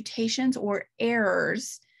countless mutations or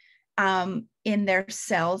errors in their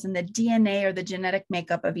cells, in the DNA or the genetic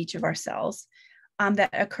makeup of each of our cells that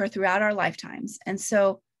occur throughout our lifetimes. And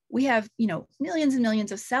so we have, millions and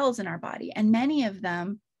millions of cells in our body, and many of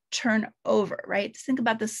them turn over, right? Just think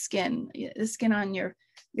about the skin on your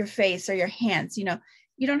face or your hands. You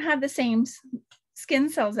don't have the same skin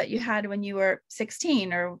cells that you had when you were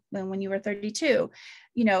 16 or when you were 32.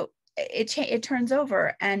 It turns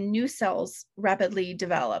over and new cells rapidly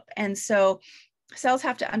develop. And so cells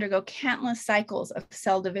have to undergo countless cycles of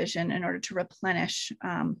cell division in order to replenish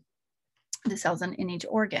the cells in each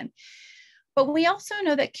organ. But we also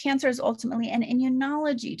know that cancer is ultimately an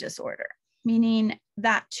immunology disorder, meaning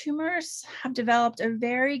that tumors have developed a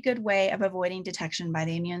very good way of avoiding detection by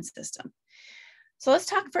the immune system. So let's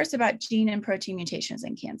talk first about gene and protein mutations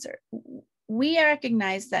in cancer. We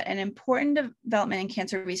recognize that an important development in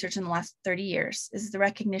cancer research in the last 30 years is the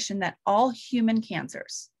recognition that all human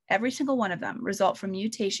cancers, every single one of them, result from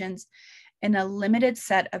mutations in a limited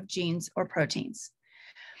set of genes or proteins.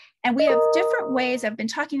 And we have different ways. I've been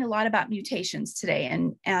talking a lot about mutations today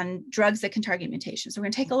and drugs that can target mutations. So we're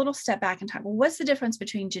going to take a little step back and talk, well, what's the difference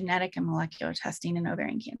between genetic and molecular testing in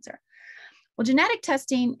ovarian cancer? Well, genetic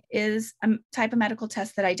testing is a type of medical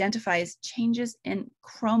test that identifies changes in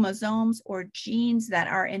chromosomes or genes that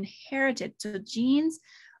are inherited. So genes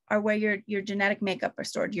are where your genetic makeup are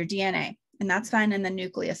stored, your DNA, and that's found in the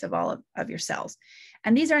nucleus of all of your cells.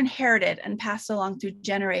 And these are inherited and passed along through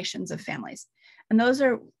generations of families. And those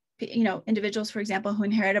are individuals, for example, who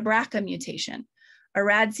inherit a BRCA mutation, a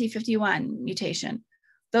RADC51 mutation,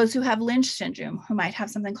 those who have Lynch syndrome, who might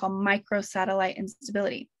have something called microsatellite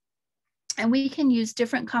instability. And we can use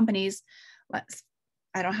different companies.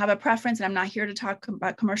 I don't have a preference, and I'm not here to talk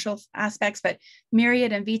about commercial aspects, but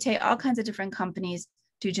Myriad and Vitae, all kinds of different companies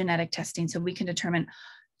do genetic testing. So we can determine,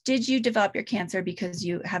 did you develop your cancer because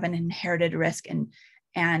you have an inherited risk?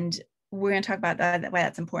 And we're going to talk about that, why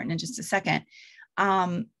that's important in just a second.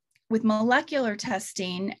 With molecular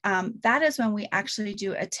testing, that is when we actually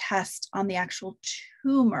do a test on the actual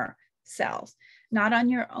tumor cells, not on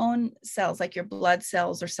your own cells, like your blood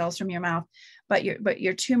cells or cells from your mouth, but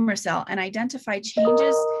your tumor cell, and identify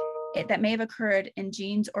changes that may have occurred in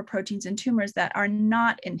genes or proteins in tumors that are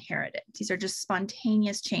not inherited. These are just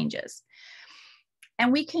spontaneous changes.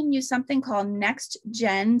 And we can use something called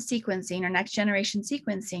next-gen sequencing or next-generation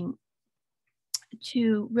sequencing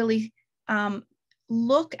to really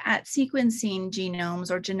look at sequencing genomes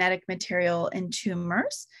or genetic material in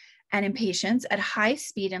tumors and in patients at high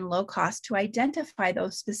speed and low cost to identify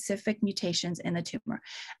those specific mutations in the tumor.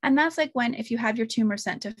 And that's like when, if you have your tumor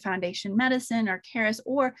sent to Foundation Medicine or Caris,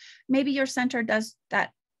 or maybe your center does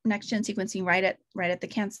that next-gen sequencing right at the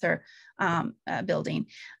cancer building.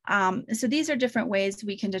 So these are different ways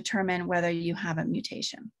we can determine whether you have a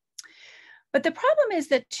mutation. But the problem is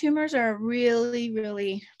that tumors are really,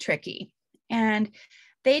 really tricky. And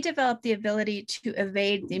they develop the ability to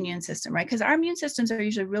evade the immune system, right? Because our immune systems are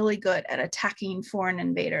usually really good at attacking foreign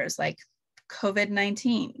invaders like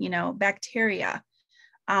COVID-19, bacteria,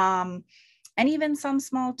 and even some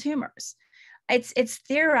small tumors. It's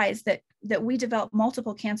theorized that we develop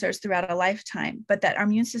multiple cancers throughout a lifetime, but that our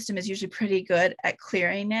immune system is usually pretty good at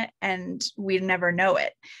clearing it and we never know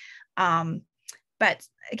it. But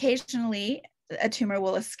occasionally a tumor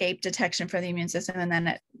will escape detection from the immune system, and then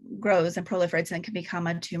it grows and proliferates and can become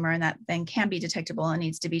a tumor, and that then can be detectable and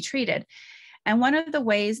needs to be treated. And one of the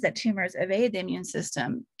ways that tumors evade the immune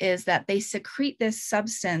system is that they secrete this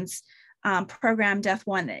substance, programmed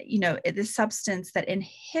F1, this substance that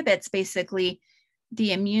inhibits basically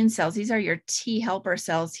the immune cells. These are your T helper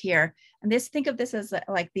cells here. And think of this as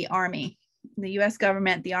like the Army, the US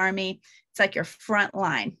government, the Army. It's like your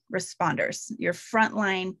frontline responders, your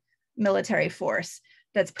frontline military force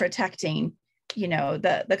that's protecting,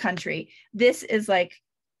 the country. This is like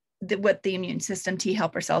what the immune system T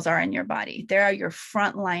helper cells are in your body. They are your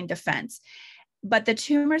frontline defense. But the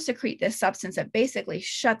tumors secrete this substance that basically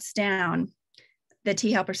shuts down the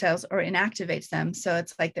T helper cells or inactivates them. So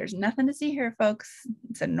it's like, there's nothing to see here, folks.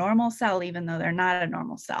 It's a normal cell, even though they're not a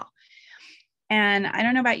normal cell. And I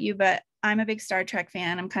don't know about you, but I'm a big Star Trek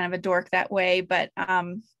fan. I'm kind of a dork that way, but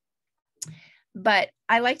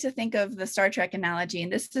I like to think of the Star Trek analogy.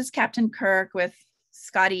 And this is Captain Kirk with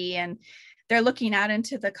Scotty, and they're looking out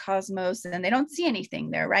into the cosmos and they don't see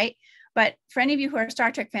anything there, right? But for any of you who are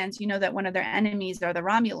Star Trek fans, you know that one of their enemies are the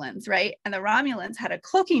Romulans, right? And the Romulans had a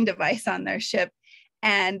cloaking device on their ship,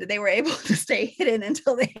 and they were able to stay hidden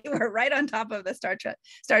until they were right on top of the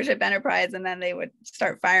Starship Enterprise, and then they would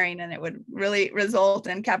start firing, and it would really result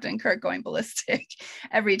in Captain Kirk going ballistic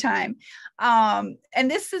every time. And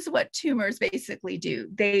this is what tumors basically do.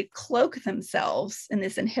 They cloak themselves in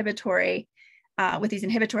this inhibitory, with these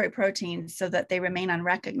inhibitory proteins so that they remain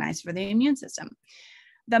unrecognized for the immune system.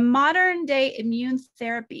 The modern day immune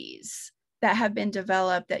therapies that have been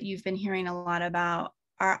developed that you've been hearing a lot about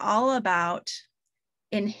are all about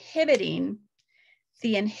inhibiting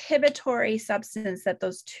the inhibitory substance that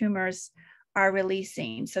those tumors are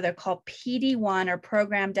releasing. So they're called PD-1 or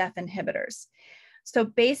programmed death inhibitors. So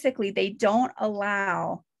basically they don't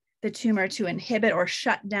allow the tumor to inhibit or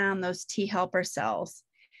shut down those T helper cells,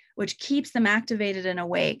 which keeps them activated and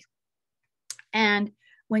awake. And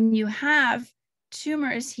when you have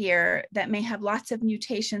tumors here that may have lots of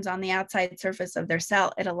mutations on the outside surface of their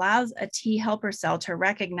cell, it allows a T helper cell to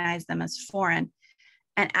recognize them as foreign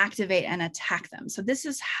and activate and attack them. So this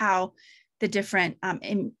is how the different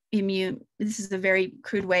this is a very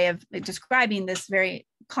crude way of describing this very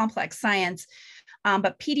complex science.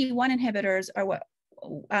 But PD-1 inhibitors are what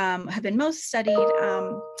have been most studied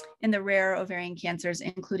in the rare ovarian cancers,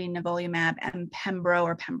 including nivolumab and pembro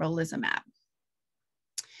or pembrolizumab.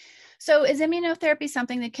 So is immunotherapy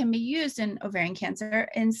something that can be used in ovarian cancer?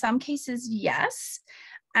 In some cases, yes,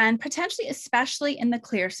 and potentially especially in the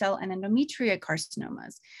clear cell and endometrioid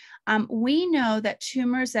carcinomas. We know that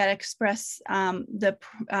tumors that express or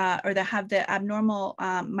that have the abnormal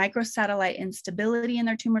microsatellite instability in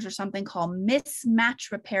their tumors are something called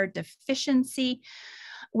mismatch repair deficiency,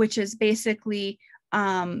 which is basically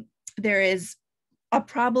there is a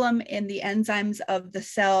problem in the enzymes of the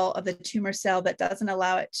cell, of the tumor cell, that doesn't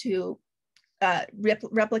allow it to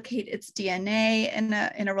replicate its DNA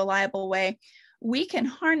in a reliable way. We can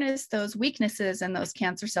harness those weaknesses in those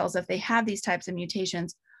cancer cells if they have these types of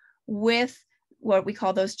mutations with what we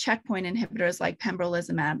call those checkpoint inhibitors like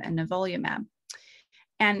pembrolizumab and nivolumab.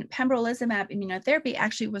 And pembrolizumab immunotherapy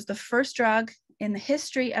actually was the first drug in the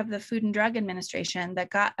history of the Food and Drug Administration that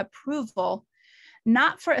got approval,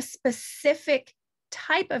 not for a specific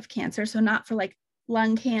type of cancer, so not for like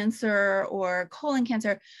lung cancer or colon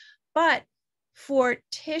cancer, but for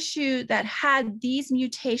tissue that had these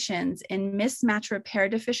mutations in mismatch repair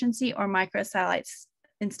deficiency or microsatellite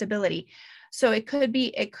instability. So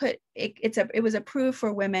it was approved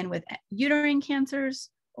for women with uterine cancers,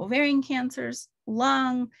 ovarian cancers,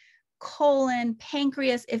 lung, colon,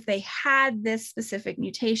 pancreas, if they had this specific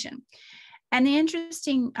mutation. And the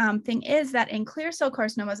interesting thing is that in clear cell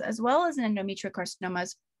carcinomas, as well as in endometrial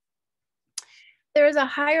carcinomas, there is a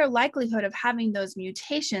higher likelihood of having those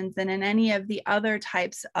mutations than in any of the other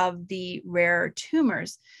types of the rare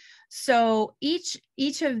tumors. So each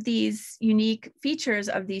of these unique features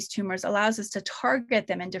of these tumors allows us to target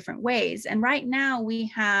them in different ways. And right now we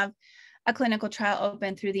have a clinical trial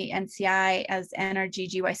open through the NCI as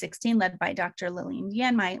NRG GY16, led by Dr. Lillian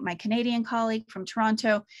Yen, my Canadian colleague from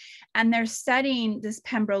Toronto. And they're studying this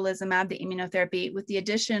pembrolizumab, the immunotherapy, with the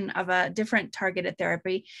addition of a different targeted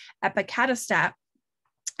therapy, epacadostat,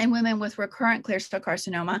 in women with recurrent clear cell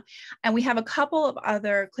carcinoma. And we have a couple of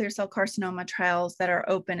other clear cell carcinoma trials that are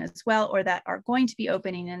open as well, or that are going to be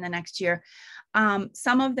opening in the next year.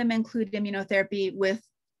 Some of them include immunotherapy with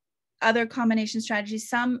other combination strategies.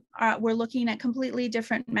 Some we're looking at completely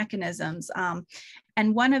different mechanisms.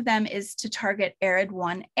 And one of them is to target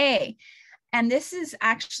ARID1A. And this is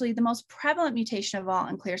actually the most prevalent mutation of all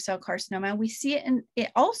in clear cell carcinoma. We see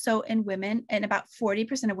it also in women, in about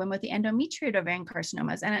 40% of women with the endometrioid ovarian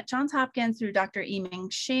carcinomas. And at Johns Hopkins, through Dr.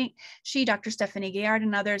 Yiming Shi, Dr. Stephanie Gaillard,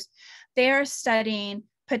 and others, they are studying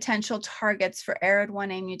potential targets for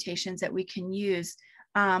ARID1A mutations that we can use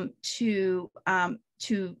to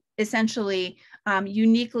essentially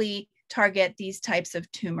uniquely target these types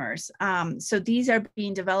of tumors. So these are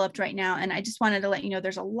being developed right now. And I just wanted to let you know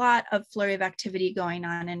there's a lot of flurry of activity going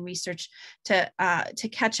on in research to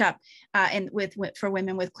catch up for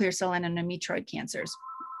women with clear cell and endometrioid cancers.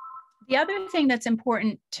 The other thing that's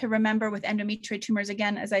important to remember with endometrioid tumors,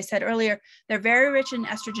 again, as I said earlier, they're very rich in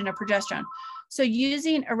estrogen or progesterone. So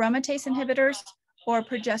using aromatase inhibitors or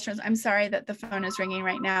progesterones. I'm sorry that the phone is ringing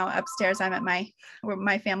right now upstairs. I'm at where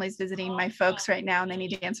my family's visiting my folks right now and they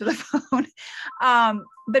need to answer the phone.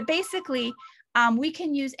 But basically, we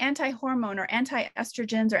can use anti-hormone or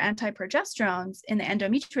anti-estrogens or anti-progesterones in the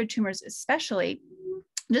endometrioid tumors, especially,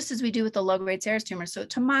 just as we do with the low-grade serous tumors. So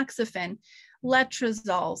tamoxifen,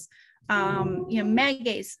 letrozoles,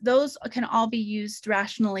 Megace, those can all be used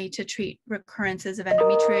rationally to treat recurrences of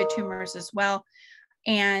endometrioid tumors as well.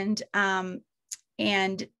 And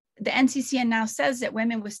the NCCN now says that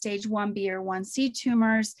women with stage 1B or 1C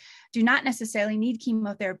tumors do not necessarily need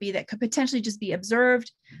chemotherapy, that could potentially just be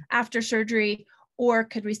observed after surgery or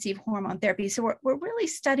could receive hormone therapy. So we're really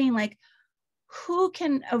studying like who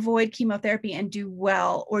can avoid chemotherapy and do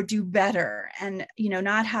well or do better and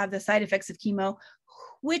not have the side effects of chemo,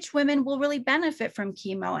 which women will really benefit from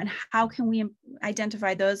chemo, and how can we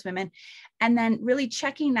identify those women? And then really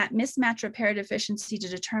checking that mismatch repair deficiency to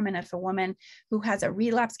determine if a woman who has a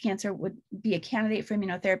relapse cancer would be a candidate for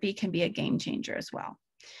immunotherapy can be a game changer as well.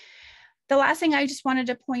 The last thing I just wanted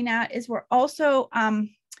to point out is we're also,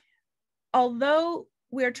 although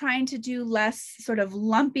we're trying to do less sort of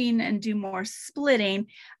lumping and do more splitting,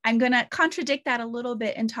 I'm going to contradict that a little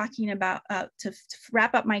bit in talking about, to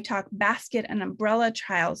wrap up my talk, basket and umbrella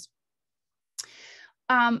trials.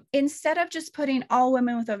 Instead of just putting all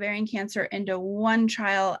women with ovarian cancer into one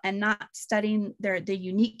trial and not studying the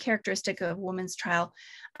unique characteristic of a woman's trial,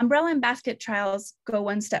 umbrella and basket trials go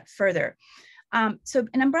one step further. So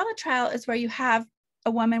an umbrella trial is where you have a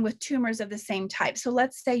woman with tumors of the same type. So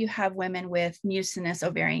let's say you have women with mucinous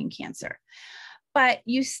ovarian cancer, but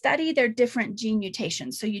you study their different gene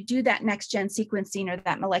mutations. So you do that next gen sequencing or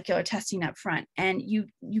that molecular testing up front, and you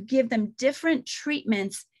give them different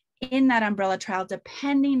treatments in that umbrella trial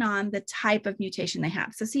depending on the type of mutation they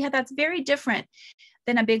have. So see how that's very different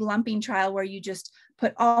than a big lumping trial where you just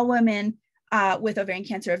put all women with ovarian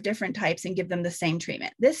cancer of different types and give them the same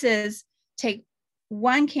treatment. This is take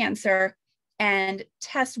one cancer and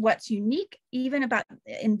test what's unique even about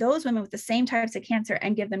in those women with the same types of cancer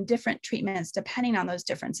and give them different treatments depending on those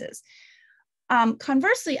differences.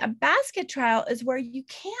 Conversely, a basket trial is where you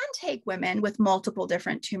can take women with multiple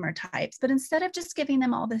different tumor types, but instead of just giving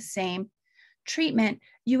them all the same treatment,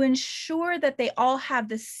 you ensure that they all have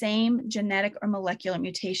the same genetic or molecular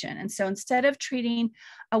mutation. And so instead of treating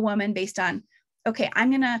a woman based on, okay,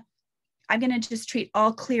 I'm gonna just treat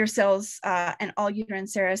all clear cells and all uterine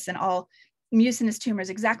serous and all mucinous tumors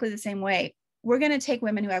exactly the same way, we're going to take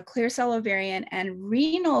women who have clear cell ovarian and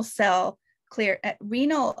renal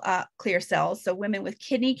clear cells. So women with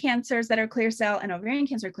kidney cancers that are clear cell and ovarian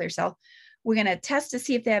cancer clear cell, we're going to test to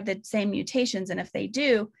see if they have the same mutations. And if they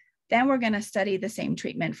do, then we're going to study the same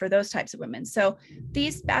treatment for those types of women. So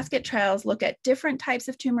these basket trials look at different types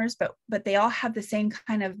of tumors, but they all have the same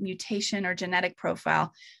kind of mutation or genetic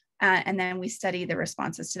profile. And then we study the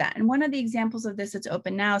responses to that. And one of the examples of this that's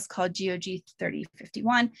open now is called GOG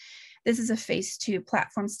 3051. This is a phase 2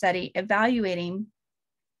 platform study evaluating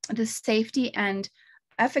the safety and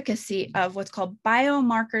efficacy of what's called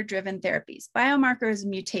biomarker-driven therapies. Biomarker is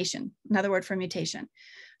mutation, another word for mutation.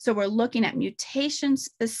 So we're looking at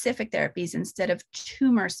mutation-specific therapies instead of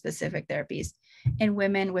tumor-specific therapies. in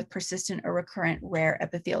women with persistent or recurrent rare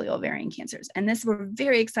epithelial ovarian cancers. And we're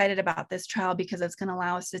very excited about this trial because it's going to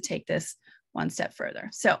allow us to take this one step further.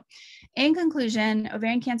 So in conclusion,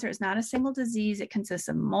 ovarian cancer is not a single disease. It consists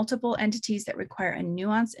of multiple entities that require a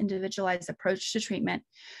nuanced, individualized approach to treatment.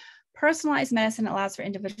 Personalized medicine allows for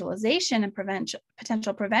individualization and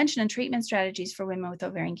potential prevention and treatment strategies for women with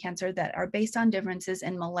ovarian cancer that are based on differences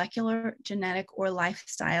in molecular, genetic, or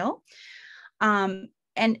lifestyle. And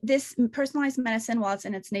this personalized medicine, while it's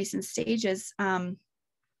in its nascent stages,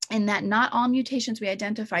 in that not all mutations we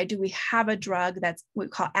identify do we have a drug that's what we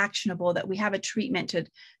call actionable, that we have a treatment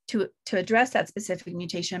to address that specific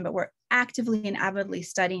mutation, but we're actively and avidly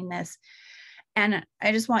studying this. And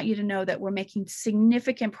I just want you to know that we're making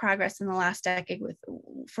significant progress in the last decade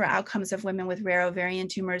for outcomes of women with rare ovarian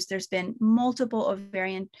tumors. There's been multiple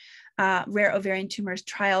rare ovarian tumors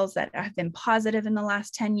trials that have been positive in the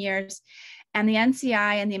last 10 years. And the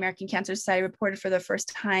NCI and the American Cancer Society reported for the first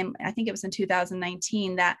time, I think it was in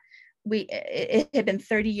 2019, that it had been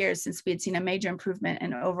 30 years since we had seen a major improvement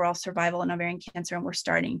in overall survival in ovarian cancer, and we're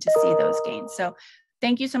starting to see those gains. So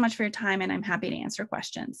thank you so much for your time, and I'm happy to answer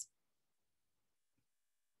questions.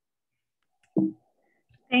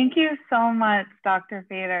 Thank you so much, Dr.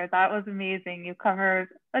 Fader. That was amazing. You covered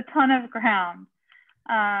a ton of ground.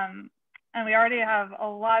 And we already have a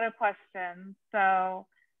lot of questions. So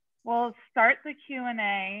we'll start the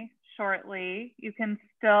Q&A shortly. You can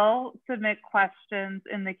still submit questions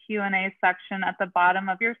in the Q&A section at the bottom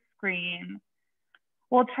of your screen.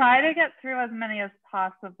 We'll try to get through as many as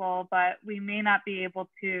possible, but we may not be able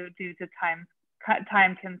to due to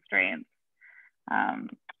time constraints.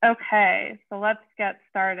 Okay, so let's get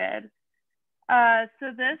started.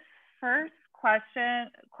 So this first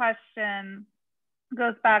question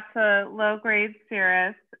goes back to low-grade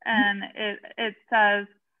serous, and it says,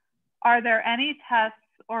 are there any tests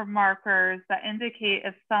or markers that indicate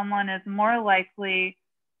if someone is more likely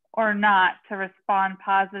or not to respond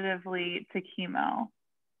positively to chemo?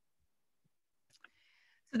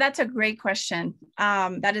 So that's a great question.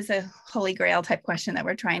 That is a holy grail type question that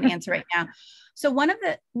we're trying to answer right now. So one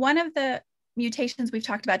of the mutations we've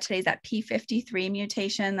talked about today is that P53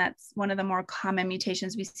 mutation. That's one of the more common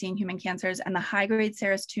mutations we see in human cancers, and the high-grade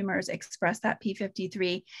serous tumors express that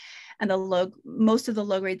P53, and most of the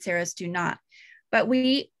low-grade serous do not. But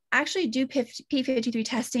we actually do P53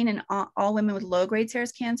 testing in all women with low-grade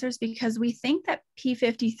serous cancers because we think that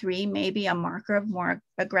P53 may be a marker of more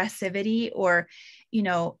aggressivity or,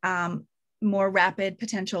 more rapid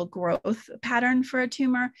potential growth pattern for a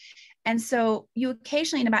tumor. And so you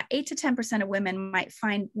occasionally, in about 8 to 10% of women, might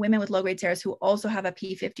find women with low-grade serous who also have a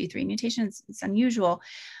P53 mutation. It's unusual,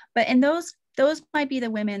 but in those might be the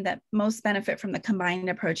women that most benefit from the combined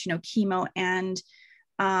approach, chemo and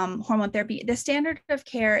hormone therapy. The standard of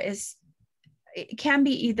care it can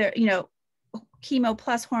be either, chemo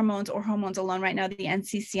plus hormones or hormones alone. Right now, the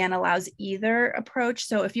NCCN allows either approach.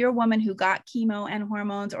 So if you're a woman who got chemo and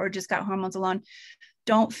hormones or just got hormones alone,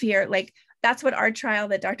 don't fear. That's what our trial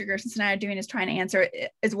that Dr. Gersons and I are doing is trying to answer.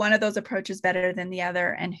 Is one of those approaches better than the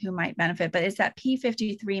other, and who might benefit? But it's that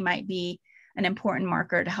P53 might be an important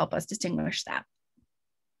marker to help us distinguish that.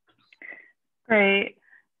 Great.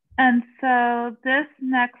 And so this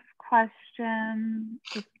next question,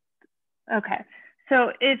 okay.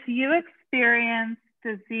 So if you experience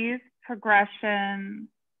disease progression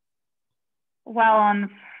while on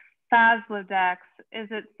Faslodex, is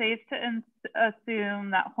it safe to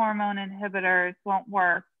assume that hormone inhibitors won't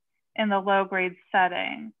work in the low-grade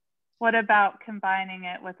setting? What about combining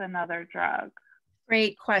it with another drug?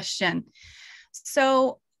 Great question.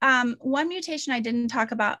 So one mutation I didn't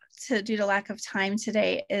talk about due to lack of time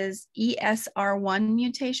today is ESR1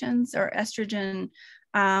 mutations, or estrogen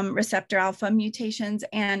receptor alpha mutations.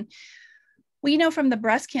 And we know from the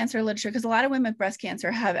breast cancer literature, because a lot of women with breast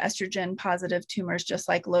cancer have estrogen positive tumors, just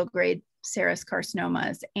like low-grade serous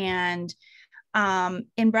carcinomas. And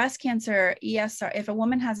in breast cancer, if a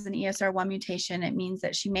woman has an ESR1 mutation, it means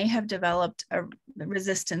that she may have developed a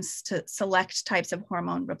resistance to select types of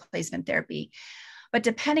hormone replacement therapy. But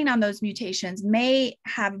depending on those mutations, may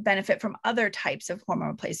have benefit from other types of hormone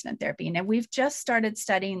replacement therapy. And we've just started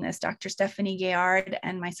studying this. Dr. Stephanie Gaillard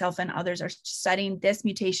and myself and others are studying this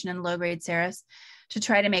mutation in low-grade serous to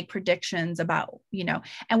try to make predictions about,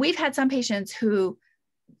 and we've had some patients who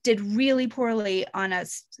did really poorly on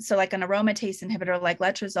like an aromatase inhibitor like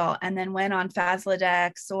letrozole, and then went on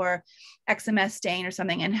Faslodex or exemestane or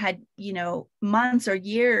something and had, months or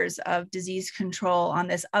years of disease control on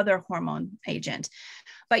this other hormone agent.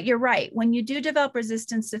 But you're right, when you do develop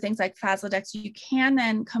resistance to things like Faslodex, you can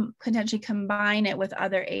then potentially combine it with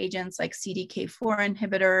other agents like CDK4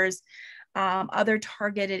 inhibitors, other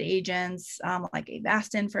targeted agents like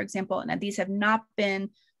Avastin, for example, and these have not been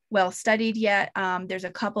well studied yet. There's a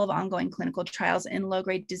couple of ongoing clinical trials in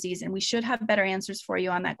low-grade disease, and we should have better answers for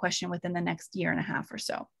you on that question within the next year and a half or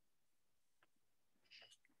so.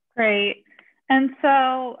 Great. And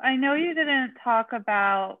so I know you didn't talk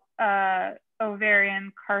about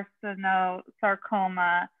ovarian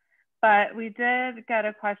carcinosarcoma, but we did get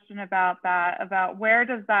a question about that, about where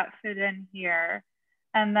does that fit in here?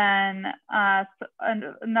 And then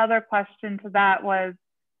another question to that was,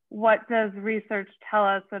 what does research tell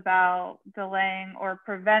us about delaying or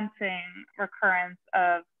preventing recurrence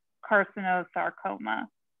of carcinosarcoma?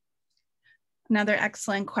 Another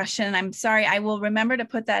excellent question. I'm sorry, I will remember to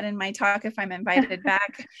put that in my talk if I'm invited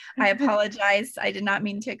back. I apologize. I did not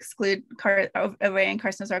mean to exclude ovarian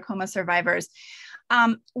carcinosarcoma survivors.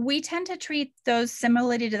 We tend to treat those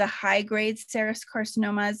similarly to the high-grade serous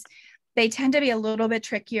carcinomas. They tend to be a little bit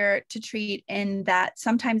trickier to treat in that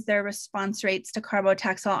sometimes their response rates to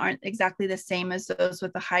carbotaxol aren't exactly the same as those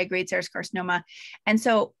with the high-grade serous carcinoma. And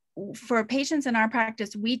so for patients in our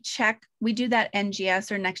practice, we do that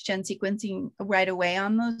NGS or next-gen sequencing right away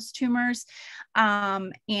on those tumors.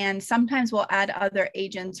 And sometimes we'll add other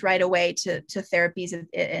agents right away to therapies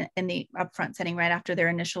in the upfront setting right after their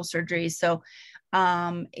initial surgeries. So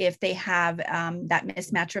if they have that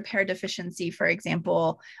mismatch repair deficiency, for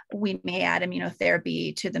example, we may add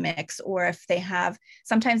immunotherapy to the mix. Or if they have,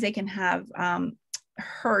 sometimes they can have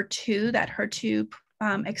HER2, that HER2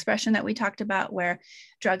 expression that we talked about, where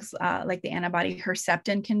drugs like the antibody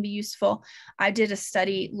Herceptin can be useful. I did a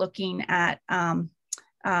study looking at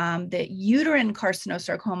the uterine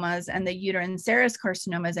carcinosarcomas and the uterine serous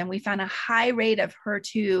carcinomas, and we found a high rate of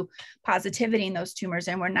HER2 positivity in those tumors.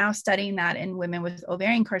 And we're now studying that in women with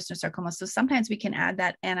ovarian carcinosarcoma. So sometimes we can add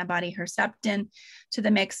that antibody Herceptin to the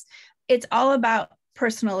mix. It's all about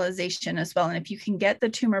personalization as well. And if you can get the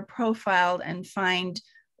tumor profiled and find,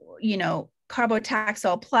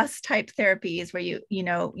 carbotaxol plus type therapies where you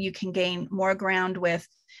can gain more ground with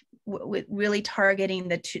really targeting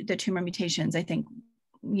the tumor mutations, I think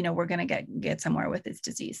we're going to get somewhere with this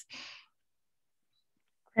disease.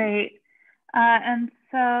 Great. And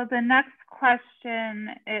so the next question,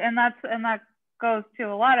 and that goes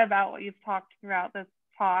to a lot about what you've talked throughout this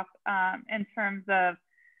talk in terms of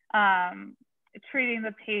treating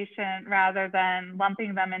the patient rather than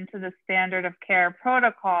lumping them into the standard of care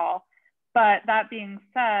protocol. But that being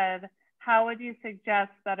said, how would you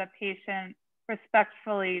suggest that a patient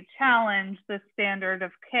respectfully challenge the standard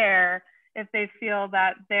of care if they feel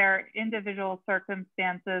that their individual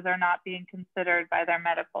circumstances are not being considered by their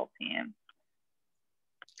medical team?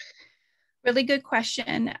 Really good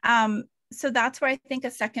question. So that's where I think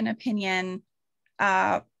a second opinion,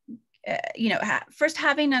 first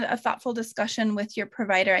having a thoughtful discussion with your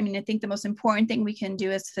provider. I mean, I think the most important thing we can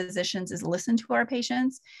do as physicians is listen to our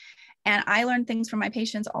patients. And I learn things from my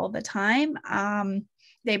patients all the time.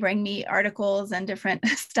 They bring me articles and different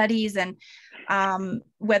studies, and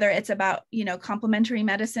whether it's about, complementary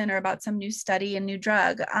medicine or about some new study and new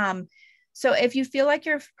drug. So if you feel like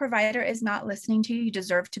your provider is not listening to you, you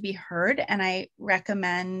deserve to be heard. And I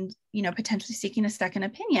recommend, potentially seeking a second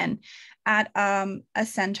opinion at a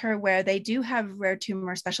center where they do have rare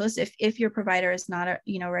tumor specialists. If your provider is not a,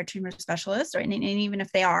 rare tumor specialist, and even if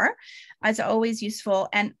they are, it's always useful.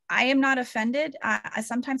 And I am not offended.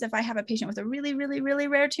 Sometimes if I have a patient with a really, really, really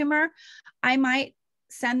rare tumor, I might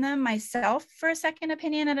send them myself for a second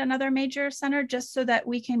opinion at another major center, just so that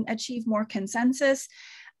we can achieve more consensus.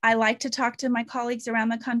 I like to talk to my colleagues around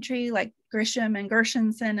the country, like Grisham and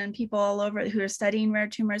Gershenson and people all over who are studying rare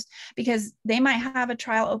tumors, because they might have a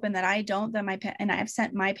trial open that I don't, and I have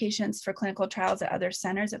sent my patients for clinical trials at other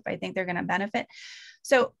centers if I think they're going to benefit.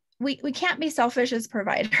 So we can't be selfish as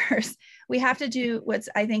providers. We have to do what's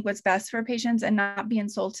best for patients and not be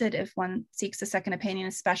insulted if one seeks a second opinion,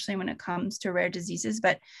 especially when it comes to rare diseases.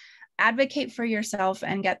 But advocate for yourself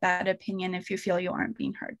and get that opinion if you feel you aren't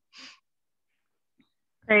being heard.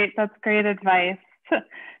 Great, that's great advice.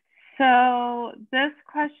 So this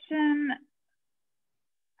question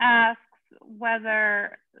asks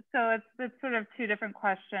whether, so it's sort of two different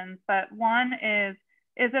questions, but one is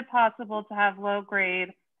it possible to have low grade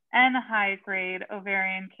and high grade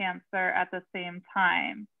ovarian cancer at the same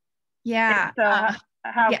time? Yeah. So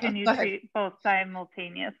how can you treat both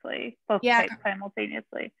simultaneously, types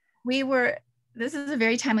simultaneously? This is a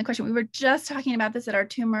very timely question. We were just talking about this at our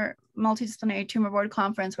multidisciplinary tumor board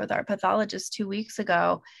conference with our pathologist 2 weeks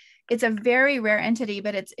ago. It's a very rare entity,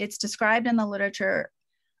 but it's described in the literature.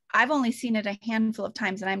 I've only seen it a handful of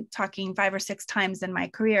times, and I'm talking 5 or 6 times in my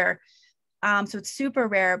career. So it's super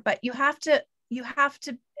rare, but you have to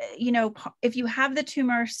if you have the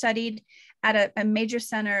tumor studied at a major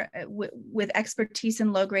center with expertise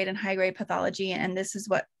in low-grade and high-grade pathology, and this is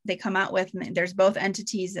what they come out with, and there's both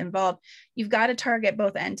entities involved, you've got to target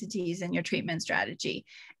both entities in your treatment strategy.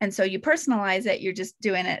 And so you personalize it, you're just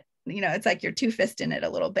doing it, it's like you're two-fisting it a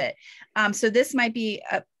little bit. So this might be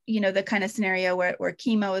the kind of scenario where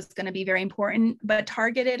chemo is going to be very important, but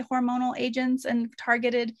targeted hormonal agents and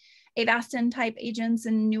targeted Avastin type agents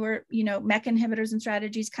and newer, MEK inhibitors and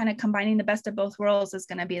strategies, kind of combining the best of both worlds is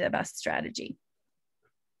going to be the best strategy.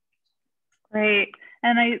 Great.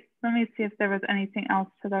 And let me see if there was anything else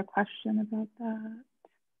to their question about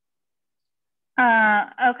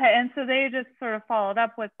that. Okay. And so they just sort of followed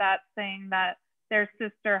up with that, saying that their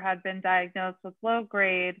sister had been diagnosed with low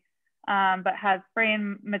grade, but has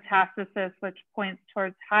brain metastasis, which points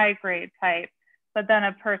towards high grade type. But then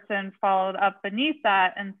a person followed up beneath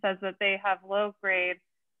that and says that they have low-grade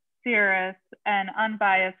serous and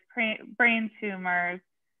unbiased brain tumors.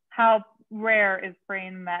 How rare is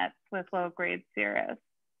brain mets with low-grade serous?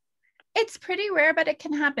 It's pretty rare, but it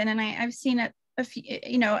can happen. And I've seen it a few,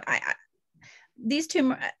 these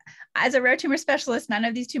tumors, as a rare tumor specialist, none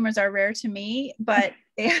of these tumors are rare to me, but,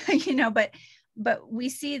 but we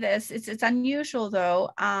see this. It's unusual though.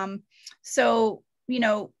 So,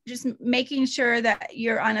 just making sure that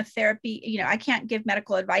you're on a therapy, I can't give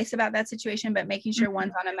medical advice about that situation, but making sure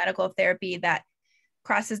one's on a medical therapy that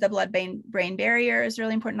crosses the blood-brain barrier is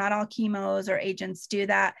really important. Not all chemos or agents do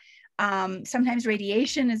that. Sometimes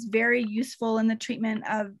radiation is very useful in the treatment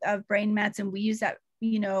of brain mets, and we use that,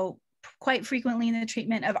 quite frequently in the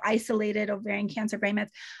treatment of isolated ovarian cancer brain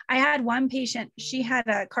mets. I had one patient, she had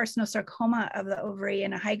a carcinosarcoma of the ovary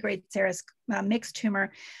and a high-grade serous mixed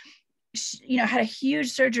tumor. She, had a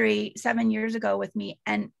huge surgery 7 years ago with me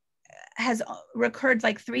and has recurred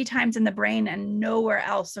like 3 times in the brain and nowhere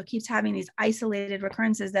else. So keeps having these isolated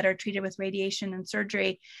recurrences that are treated with radiation and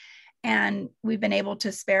surgery. And we've been able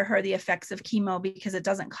to spare her the effects of chemo because it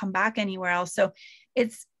doesn't come back anywhere else. So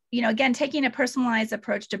it's, again, taking a personalized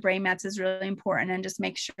approach to brain mets is really important, and just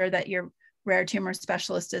make sure that your rare tumor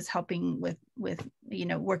specialist is helping with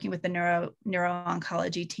working with the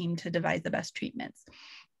neuro-oncology team to devise the best treatments.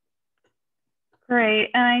 Great.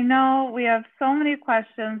 And I know we have so many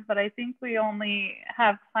questions, but I think we only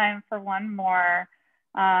have time for one more.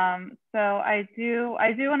 So I do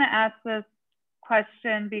want to ask this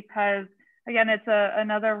question because, again, it's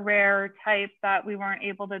another rare type that we weren't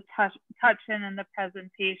able to touch in the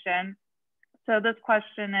presentation. So this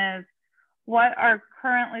question is, what are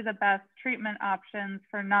currently the best treatment options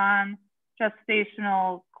for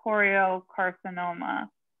non-gestational choriocarcinoma?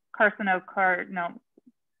 Choriocarcinoma.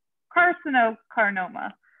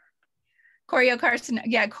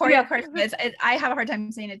 Yeah, choriocarcinoma. Yeah. I have a hard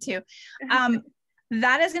time saying it too.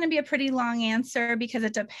 That is going to be a pretty long answer because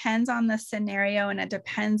it depends on the scenario and it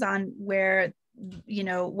depends on where,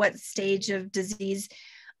 what stage of disease.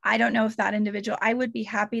 I don't know if that individual, I would be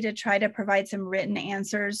happy to try to provide some written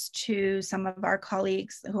answers to some of our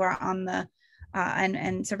colleagues who are on the,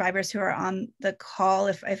 and survivors who are on the call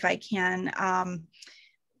if I can.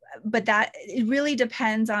 But that it really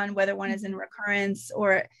depends on whether one is in recurrence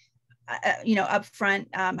or, upfront,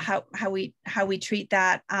 how we treat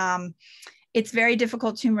that. It's very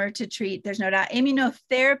difficult tumor to treat. There's no doubt.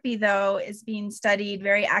 Immunotherapy, though, is being studied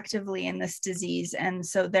very actively in this disease, and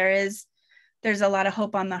so there's a lot of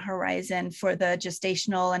hope on the horizon for the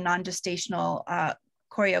gestational and non-gestational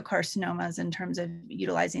choriocarcinomas in terms of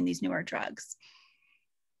utilizing these newer drugs.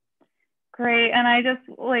 Great, and I just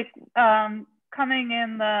coming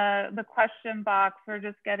in the question box, we're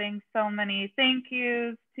just getting so many thank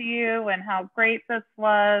yous to you and how great this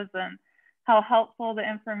was and how helpful the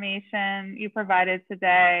information you provided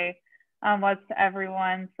today was to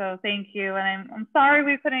everyone. So thank you. And I'm sorry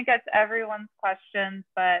we couldn't get to everyone's questions,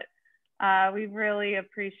 but we really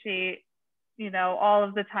appreciate, all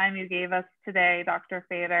of the time you gave us today, Dr.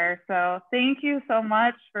 Fader. So thank you so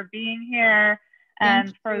much for being here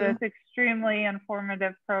and for this extremely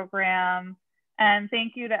informative program. And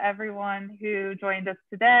thank you to everyone who joined us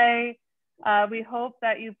today. We hope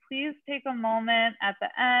that you please take a moment at the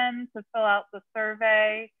end to fill out the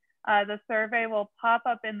survey. The survey will pop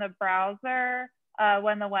up in the browser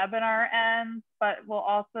when the webinar ends, but we'll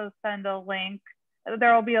also send a link.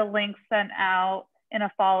 There will be a link sent out in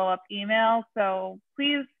a follow-up email. So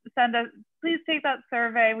please take that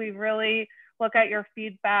survey. We really look at your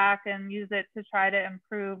feedback and use it to try to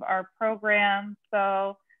improve our program.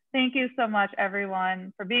 So thank you so much,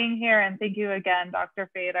 everyone, for being here. And thank you again, Dr.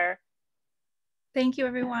 Fader. Thank you,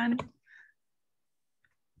 everyone.